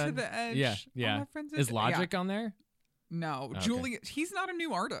Push are me dead. to the edge. Yeah, All yeah. my friends are Is dead. Logic on there? Yeah. No, Okay. Julia. He's not a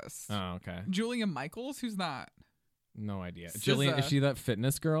new artist. Oh, okay. Julia Michaels. Who's that? No idea. SZA. Jillian, is she that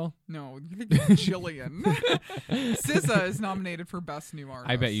fitness girl? No, you think it's Jillian. SZA is nominated for Best New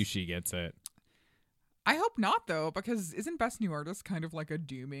Artist. I bet you she gets it. I hope not, though, because isn't Best New Artist kind of like a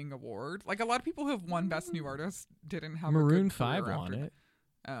dooming award? Like, a lot of people who have won Best New Artist didn't have Maroon a good 5 career won after. it.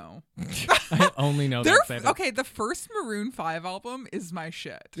 Oh. I only know that. Okay, the first Maroon 5 album is my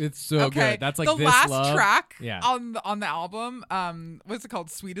shit. It's so Okay, good. That's like the This last Love. track Yeah. on the album. What's it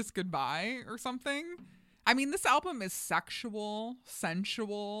called? Sweetest Goodbye or something. I mean, this album is sexual,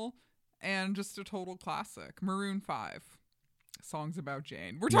 sensual, and just a total classic. Maroon 5. Songs about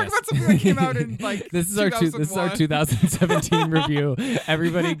Jane. We're talking Yes. about something that came out in like this is our 2017 review.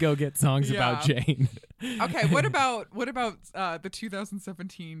 Everybody go get songs about Yeah. Jane. Okay, what about the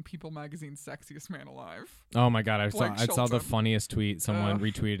 2017 People Magazine Sexiest Man Alive? Oh my god, I Blake saw the Shelton. funniest tweet. Someone Ugh.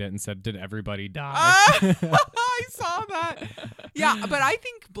 retweeted it and said, "Did everybody die?" I saw that. Yeah, but I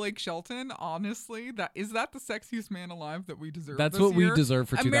think Blake Shelton, honestly, that the sexiest man alive that we deserve. That's this what we year. deserve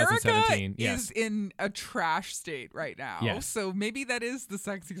for America 2017. Yes. is in a trash state right now. Yes. So maybe that is the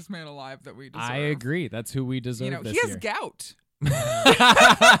sexiest man alive that we deserve. I agree. That's who we deserve You know, this he has year. gout. Did you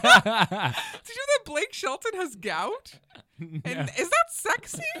know that Blake Shelton has gout? And is that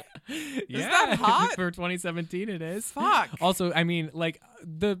sexy? Yeah, that hot? for 2017? It is. Fuck. Also, I mean, like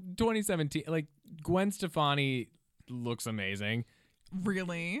the 2017, like Gwen Stefani looks amazing.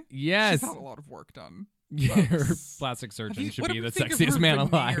 Really? Yes. She's had a lot of work done. Yeah, her folks. plastic surgeon you- should what be do the you think of sexiest her man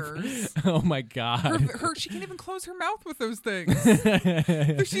veneers? alive. Oh my god. She can't even close her mouth with those things.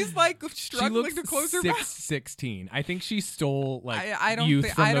 She's like She struggling looks to close her mouth. 6'16". I think she stole like I don't youth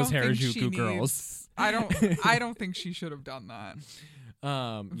think, from I those don't think she Harajuku girls. needs- I don't think she should have done that.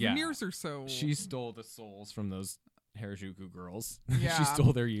 Yeah. Veneers are so. She stole the souls from those Harajuku girls. Yeah. She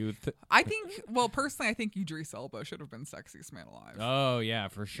stole their youth. I think. Well, personally, I think Idris Elba should have been sexiest man alive. Oh yeah,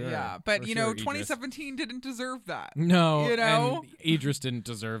 for sure. Yeah, but For you know, sure, Idris. 2017 didn't deserve that. No, you know? and Idris didn't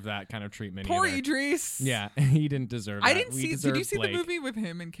deserve that kind of treatment. Poor either. Idris. Yeah, he didn't deserve. I that. didn't We see. Did deserve you see Blake. the movie with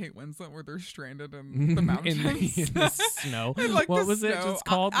him and Kate Winslet where they're stranded in the mountains? in the snow? In, like, What the was it snow. just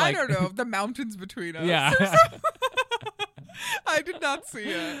called? I Like, don't know. The mountains between us. Yeah. I did not see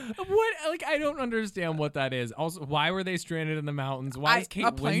it. What? Like, I don't understand what that is. Also, why were they stranded in the mountains? Why is Kate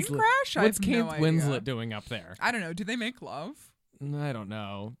a plane Winslet? crash? I What's have Kate no idea. Winslet doing up there? I don't know. Do they make love? I don't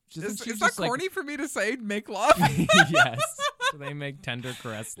know. Is She's that just like- corny for me to say? Make love? Yes. Do they make tender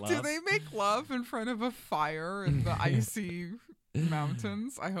caress love? Do they make love in front of a fire in the icy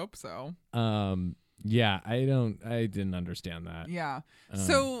mountains? I hope so. Yeah, I didn't understand that. Yeah.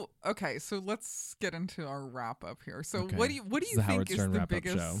 So let's get into our wrap up here. So Okay. what do you This is think the Howard is Stern the wrap-up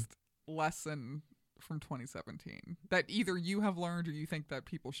show. biggest lesson from 2017 that either you have learned or you think that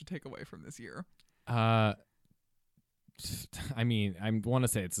people should take away from this year? I mean, I want to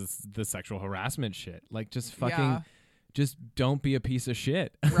say it's the sexual harassment shit. Like, just fucking, Yeah. just don't be a piece of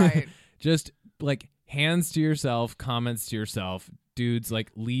shit. Right. Just like hands to yourself, comments to yourself. Dudes, like,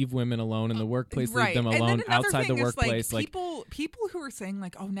 leave women alone in the workplace. Right. Leave them And then alone another outside the thing is, workplace. Like, people who are saying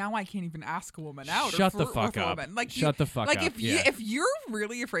like, oh, now I can't even ask a woman out. Shut or the flirt fuck with a up. woman. Like, Shut the fuck like up. if you're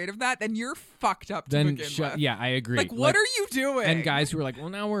really afraid of that, then you're fucked up to then begin with. yeah, I agree. Like, what are you doing? And guys who are like, well,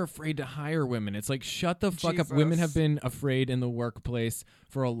 now we're afraid to hire women. It's like, shut the fuck up. Jesus. Women have been afraid in the workplace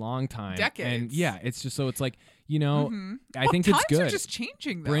for a long time. Decades. And yeah, it's just so it's like, you know, I Well, think it's times good. are just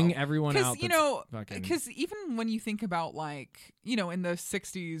changing, though. Bring everyone out. You that's know, fucking- because even when you think about like, you know, in the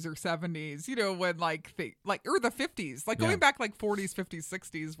 60s or 70s, you know, when like or the 50s, like Yeah. going back like 40s, 50s,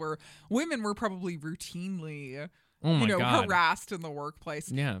 60s, where women were probably routinely, Oh my you know, God. harassed in the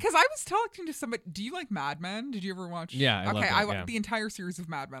workplace. Yeah. Because I was talking to somebody. Do you like Mad Men? Did you ever watch? Yeah, I love okay, that, yeah. the entire series of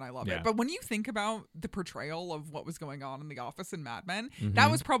Mad Men. I love Yeah. it. But when you think about the portrayal of what was going on in the office in Mad Men, Mm-hmm.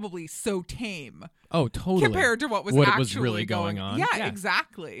 that was probably so tame Oh, totally. compared to what was What actually was really going on. Yeah, Yeah.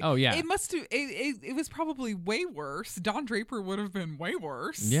 exactly. Oh, yeah. It must have. It was probably way worse. Don Draper would have been way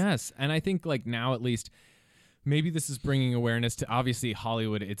worse. Yes, and I think like now at least maybe this is bringing awareness to, obviously,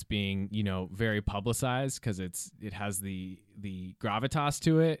 Hollywood. It's being, very publicized because it has the gravitas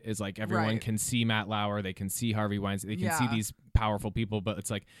to it. Is like everyone can see Matt Lauer, they can see Harvey Weinstein, they can see these powerful people, but it's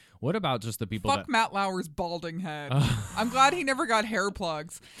like, what about just the people Fuck Matt Lauer's balding head. I'm glad he never got hair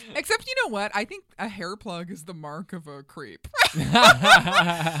plugs. Except, you know what? I think a hair plug is the mark of a creep.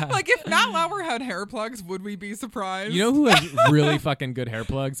 Like, if Matt Lauer had hair plugs, would we be surprised? You know who has really fucking good hair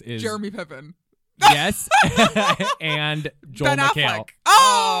plugs is Jeremy Piven. Yes, and Joel Ben McHale. Affleck.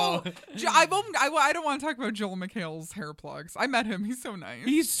 Oh, I don't want to talk about Joel McHale's hair plugs. I met him. He's so nice.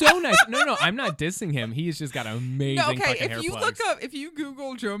 He's so nice. No, I'm not dissing him. He's just got amazing fucking hair plugs. If you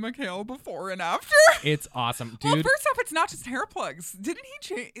Google Joe McHale before and after, it's awesome, dude. Well, first off, it's not just hair plugs. Didn't he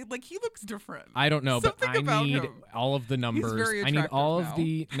change? Like, he looks different. I don't know, Something but I need him. all of the numbers. Very I need all now. of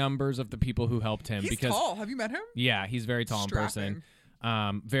the numbers of the people who helped him. He's because tall. Have you met him? Yeah, he's very tall in person.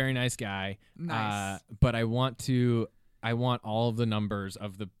 Very nice guy. Nice. But I want all of the numbers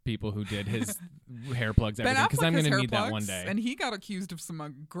of the people who did his hair plugs, everything, because I'm going to need that one day. And he got accused of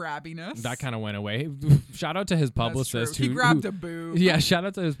some grabbiness. That kind of went away. Shout out to his publicist. He grabbed a boob. Yeah, shout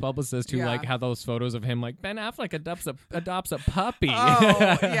out to his publicist who like had those photos of him like, Ben Affleck adopts a puppy.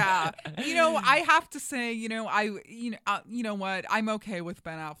 Oh, yeah. I have to say, you know what? I'm okay with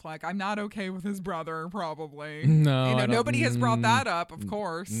Ben Affleck. I'm not okay with his brother, probably. No, nobody has brought that up, of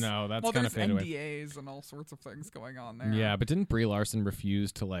course. No, that's well, kind of there's faded NDAs and all sorts of things going on there. Yeah, but didn't Brie Larson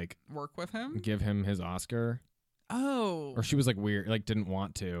refuse to like work with him? Give him his Oscar? Oh. Or she was like weird, like didn't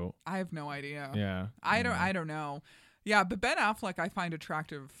want to. I have no idea. Yeah. I don't know. Yeah, but Ben Affleck I find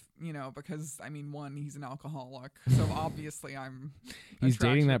attractive, because one, he's an alcoholic. So obviously he's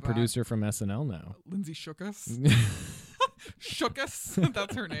dating that producer from SNL now. Lindsay Shookus. Shookus.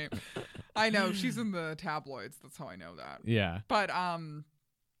 That's her name. I know. She's in the tabloids. That's how I know that. Yeah. But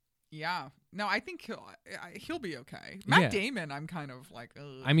yeah. No, I think he'll be okay. Matt Damon, I'm kind of like,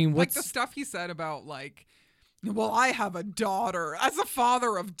 ugh. I mean, like the stuff he said about like, well, I have a daughter. As a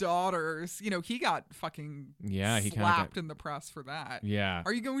father of daughters, he got fucking slapped in the press for that. Yeah.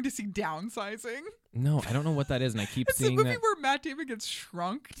 Are you going to see Downsizing? No, I don't know what that is, and I keep seeing that. It's a movie where Matt Damon gets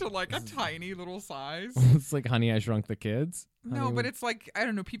shrunk to like a tiny little size. It's like Honey, I Shrunk the Kids. No, but it's like, I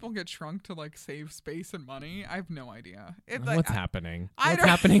don't know, people get shrunk to like save space and money. I have no idea. What's happening? What's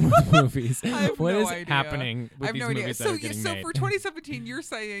happening with movies? What is idea. happening with these movies that are getting made? So for 2017, you're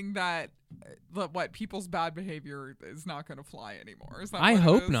saying that people's bad behavior is not going to fly anymore. Is that I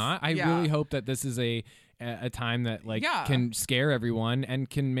hope not. I really hope that this is a time that can scare everyone and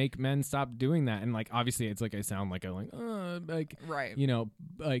can make men stop doing that. And like, obviously it's like I sound like right.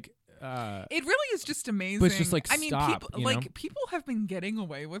 It really is just amazing. But it's just like, stop. People have been getting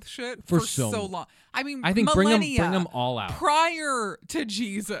away with shit for so long. I think bring them all out. Prior to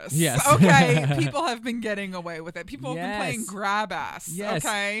Jesus. Yes. Okay. People have been getting away with it. People have been playing grab ass. Yes.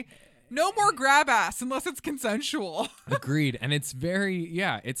 Okay. No more grab ass unless it's consensual. Agreed. And it's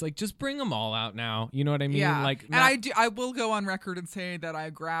it's like, just bring them all out now. You know what I mean? Yeah. Like, and I will go on record and say that I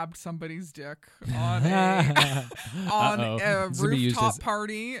grabbed somebody's dick on a rooftop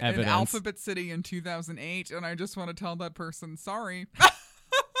party in Alphabet City in 2008. And I just want to tell that person, sorry.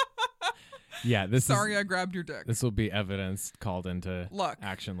 Yeah, I grabbed your dick. This will be evidence called into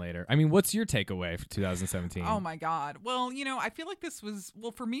action later. I mean, what's your takeaway for 2017? Oh my God. Well, I feel like this was,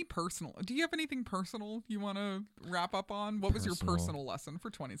 for me personal. Do you have anything personal you want to wrap up on? What was your personal lesson for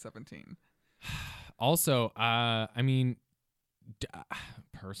 2017? Also,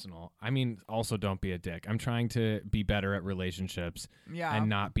 personal. Also don't be a dick. I'm trying to be better at relationships and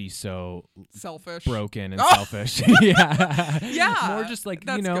not be so selfish, broken and selfish. Yeah. More just like,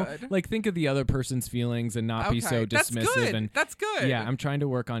 good. like think of the other person's feelings and not be so dismissive. That's good. Yeah. I'm trying to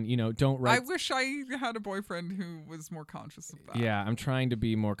work on, don't write. I wish I had a boyfriend who was more conscious of that. Yeah. I'm trying to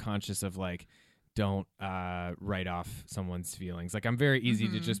be more conscious of like, don't write off someone's feelings. Like I'm very easy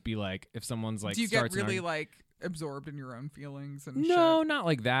to just be like, if someone's like, do you get really like absorbed in your own feelings and no shit? Not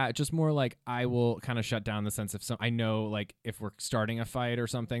like that, just more like I will kind of shut down the sense of I know like if we're starting a fight or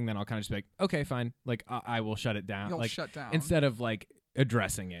something, then I'll kind of just be like, okay, fine, like I will shut it down. You'll like shut down instead of like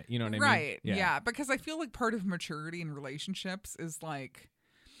addressing it, you know what I mean? Right. Yeah, because I feel like part of maturity in relationships is like,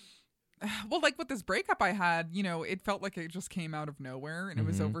 well, like with this breakup I had, it felt like it just came out of nowhere and it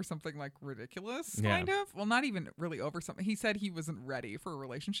was over something like ridiculous, kind of. Well, not even really over something. He said he wasn't ready for a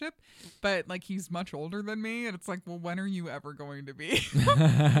relationship, but like he's much older than me. And it's like, well, when are you ever going to be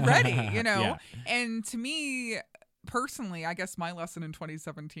ready, Yeah. And to me personally, I guess my lesson in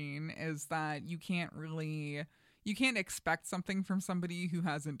 2017 is that you can't expect something from somebody who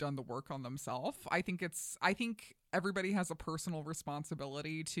hasn't done the work on themselves. I think everybody has a personal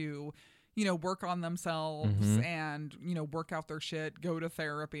responsibility to, work on themselves and, work out their shit, go to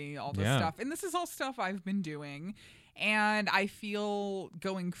therapy, all this stuff. And this is all stuff I've been doing. And I feel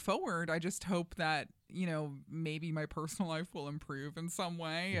going forward, I just hope that, maybe my personal life will improve in some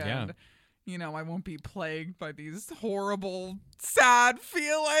way. And, I won't be plagued by these horrible, sad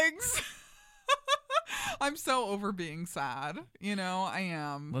feelings. I'm so over being sad. I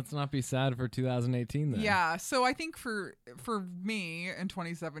am. Let's not be sad for 2018 then. Yeah. So I think for me in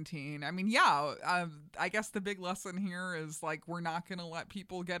 2017, I mean, I guess the big lesson here is like, we're not going to let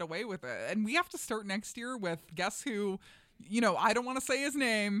people get away with it. And we have to start next year with guess who, I don't want to say his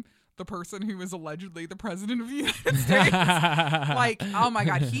name, the person who is allegedly the president of the United States. Like, oh my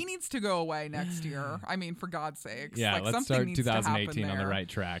God, he needs to go away next year. I mean, for God's sakes. Yeah, like, let's start 2018 on the right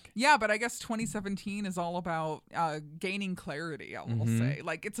track. Yeah, but I guess 2017 is all about gaining clarity, I will say.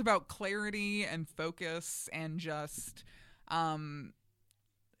 Like, it's about clarity and focus and just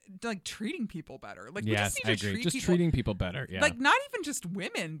like treating people better. Like, we just need to treat people, treating people better. Yeah. Like, not even just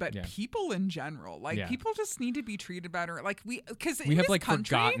women, but people in general. Like, people just need to be treated better. Like, because we have like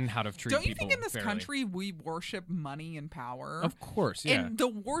forgotten how to treat people. Don't you think in this country we worship money and power? Of course, yeah. And the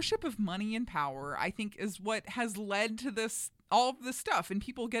worship of money and power, I think, is what has led to all of this stuff and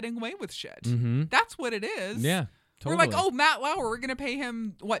people getting away with shit. That's what it is. Yeah. Totally. We're like, oh, Matt Lauer, we're gonna pay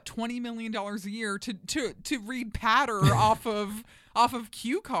him what, $20 million a year to read patter off of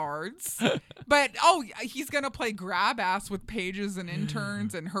cue cards, but he's gonna play grab ass with pages and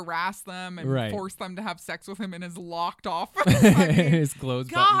interns and harass them and force them to have sex with him in his locked office. I mean, his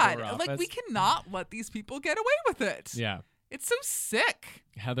closed button door office. Like, we cannot let these people get away with it. Yeah, it's so sick.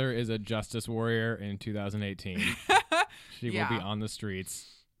 Heather is a justice warrior in 2018. She will be on the streets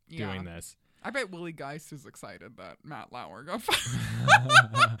doing this. I bet Willie Geist is excited that Matt Lauer got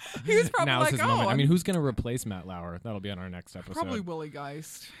fired. He was probably Now's like, his moment. I mean, who's going to replace Matt Lauer? That'll be on our next episode. Probably Willie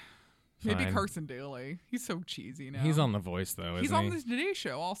Geist. Maybe Carson Daly. He's so cheesy now. He's on The Voice, though, isn't he? He's on the Today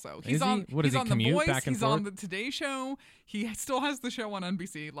Show also. He's on The Voice. Back and he's forth? on the Today Show. He still has the show on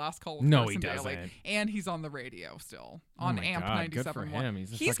NBC, Last Call with No, Carson he Daly. doesn't. And he's on the radio still on AMP 97.1. Good for him.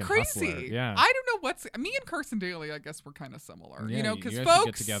 He's a crazy. Hustler. Yeah. I don't know me and Carson Daly, I guess we're kind of similar. Yeah, because you guys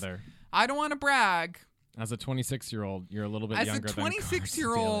folks, should get together. I don't want to brag. As a 26-year-old, you're a little bit younger than Carson Daly. As a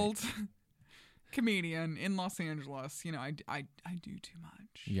 26-year-old comedian in Los Angeles, I do too much.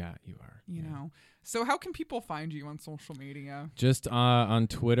 Yeah, you are. You know. So how can people find you on social media? Just on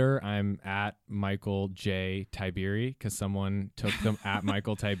Twitter, I'm at Michael J. Tiberi because someone took them at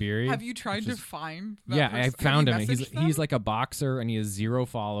Michael Tiberi. Have you tried to find that Yeah, person? I found him. He's like a boxer and he has 0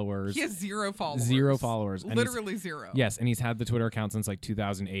 followers. He has 0 followers. 0 followers. Literally 0. Yes, and he's had the Twitter account since like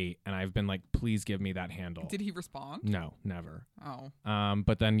 2008, and I've been like, please give me that handle. Did he respond? No, never. Oh.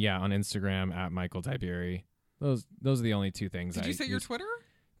 But then on Instagram at Michael Tiberi. Those are the only 2 things. Did you say your Twitter?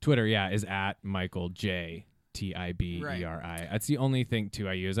 Twitter, is at Michael J. Tiberi. That's the only thing too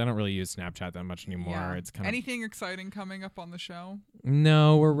I use. I don't really use Snapchat that much anymore. Yeah. It's kind anything exciting coming up on the show?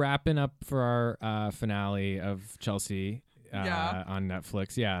 No, we're wrapping up for our finale of Chelsea on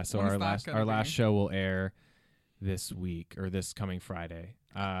Netflix. Yeah, so our last show will air this week or this coming Friday.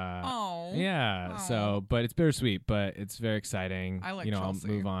 So but it's bittersweet, but it's very exciting. I like Chelsea.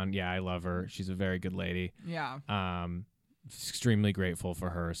 I'll move on. Yeah, I love her. She's a very good lady. Yeah. Extremely grateful for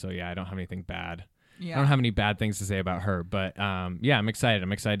her. So I don't have anything bad. Yeah. I don't have any bad things to say about her, but I'm excited.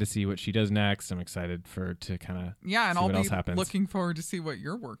 I'm excited to see what she does next. I'm excited to kind of and see I'll what be else happens. looking forward to see what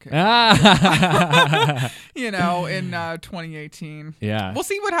you're working. In 2018. Yeah, we'll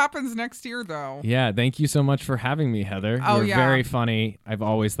see what happens next year, though. Yeah, thank you so much for having me, Heather. You're very funny. I've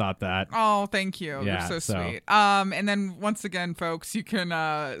always thought that. Oh, thank you. Yeah, you're so sweet. And then once again, folks, you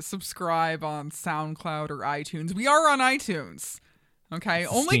can subscribe on SoundCloud or iTunes. We are on iTunes. Okay,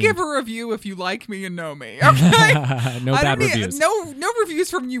 only give a review if you like me and know me. Okay, no bad reviews. No reviews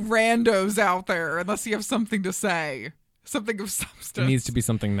from you randos out there, unless you have something to say, something of substance. It needs to be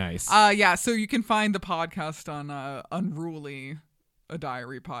something nice. So you can find the podcast on Unruly, a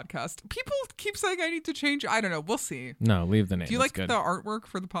diary podcast. People keep saying I need to change. I don't know. We'll see. No, leave the name. Do you like the artwork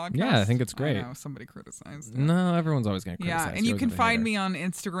for the podcast? Yeah, I think it's great. I know, somebody criticized it. No, everyone's always going to criticize. Yeah, and you can find me on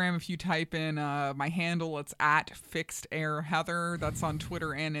Instagram if you type in my handle. It's at Fixed Air Heather. That's on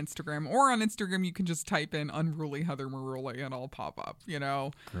Twitter and Instagram. Or on Instagram, you can just type in Unruly Heather Maruli and it'll pop up,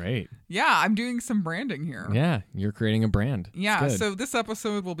 Great. Yeah, I'm doing some branding here. Yeah, you're creating a brand. Yeah, so this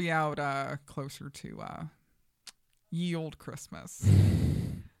episode will be out closer to Ye Old Christmas.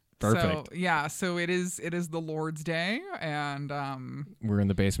 Perfect. So it is the Lord's Day, and we're in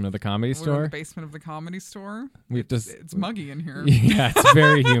the basement of the Comedy Store. We're in the basement of the Comedy Store. It's muggy in here. Yeah, it's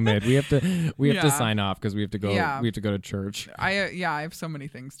very humid. We have to sign off because we have to go. Yeah. We have to go to church. I have so many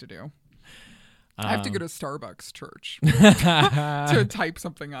things to do. I have to go to Starbucks church to type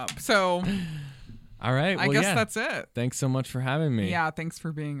something up. So all right. I guess that's it. Thanks so much for having me. Yeah, thanks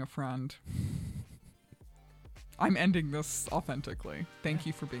for being a friend. I'm ending this authentically. Thank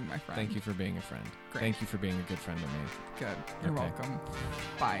you for being my friend. Thank you for being a friend. Great. Thank you for being a good friend to me. Good. You're welcome.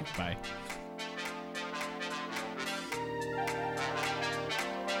 Bye. Bye.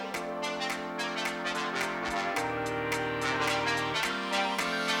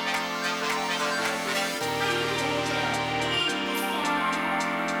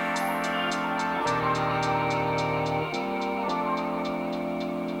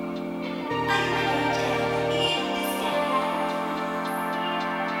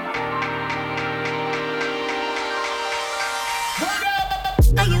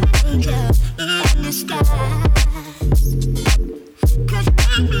 Are you an angel in disguise? 'Cause you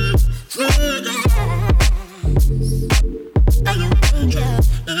make me feel alive. Are you an angel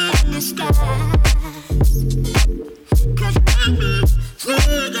in disguise? 'Cause you make me feel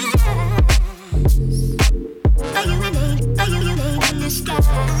alive. Are you an angel in disguise?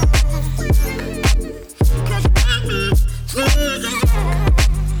 'Cause you make me feel alive.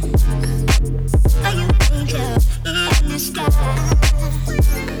 Are you an angel in disguise?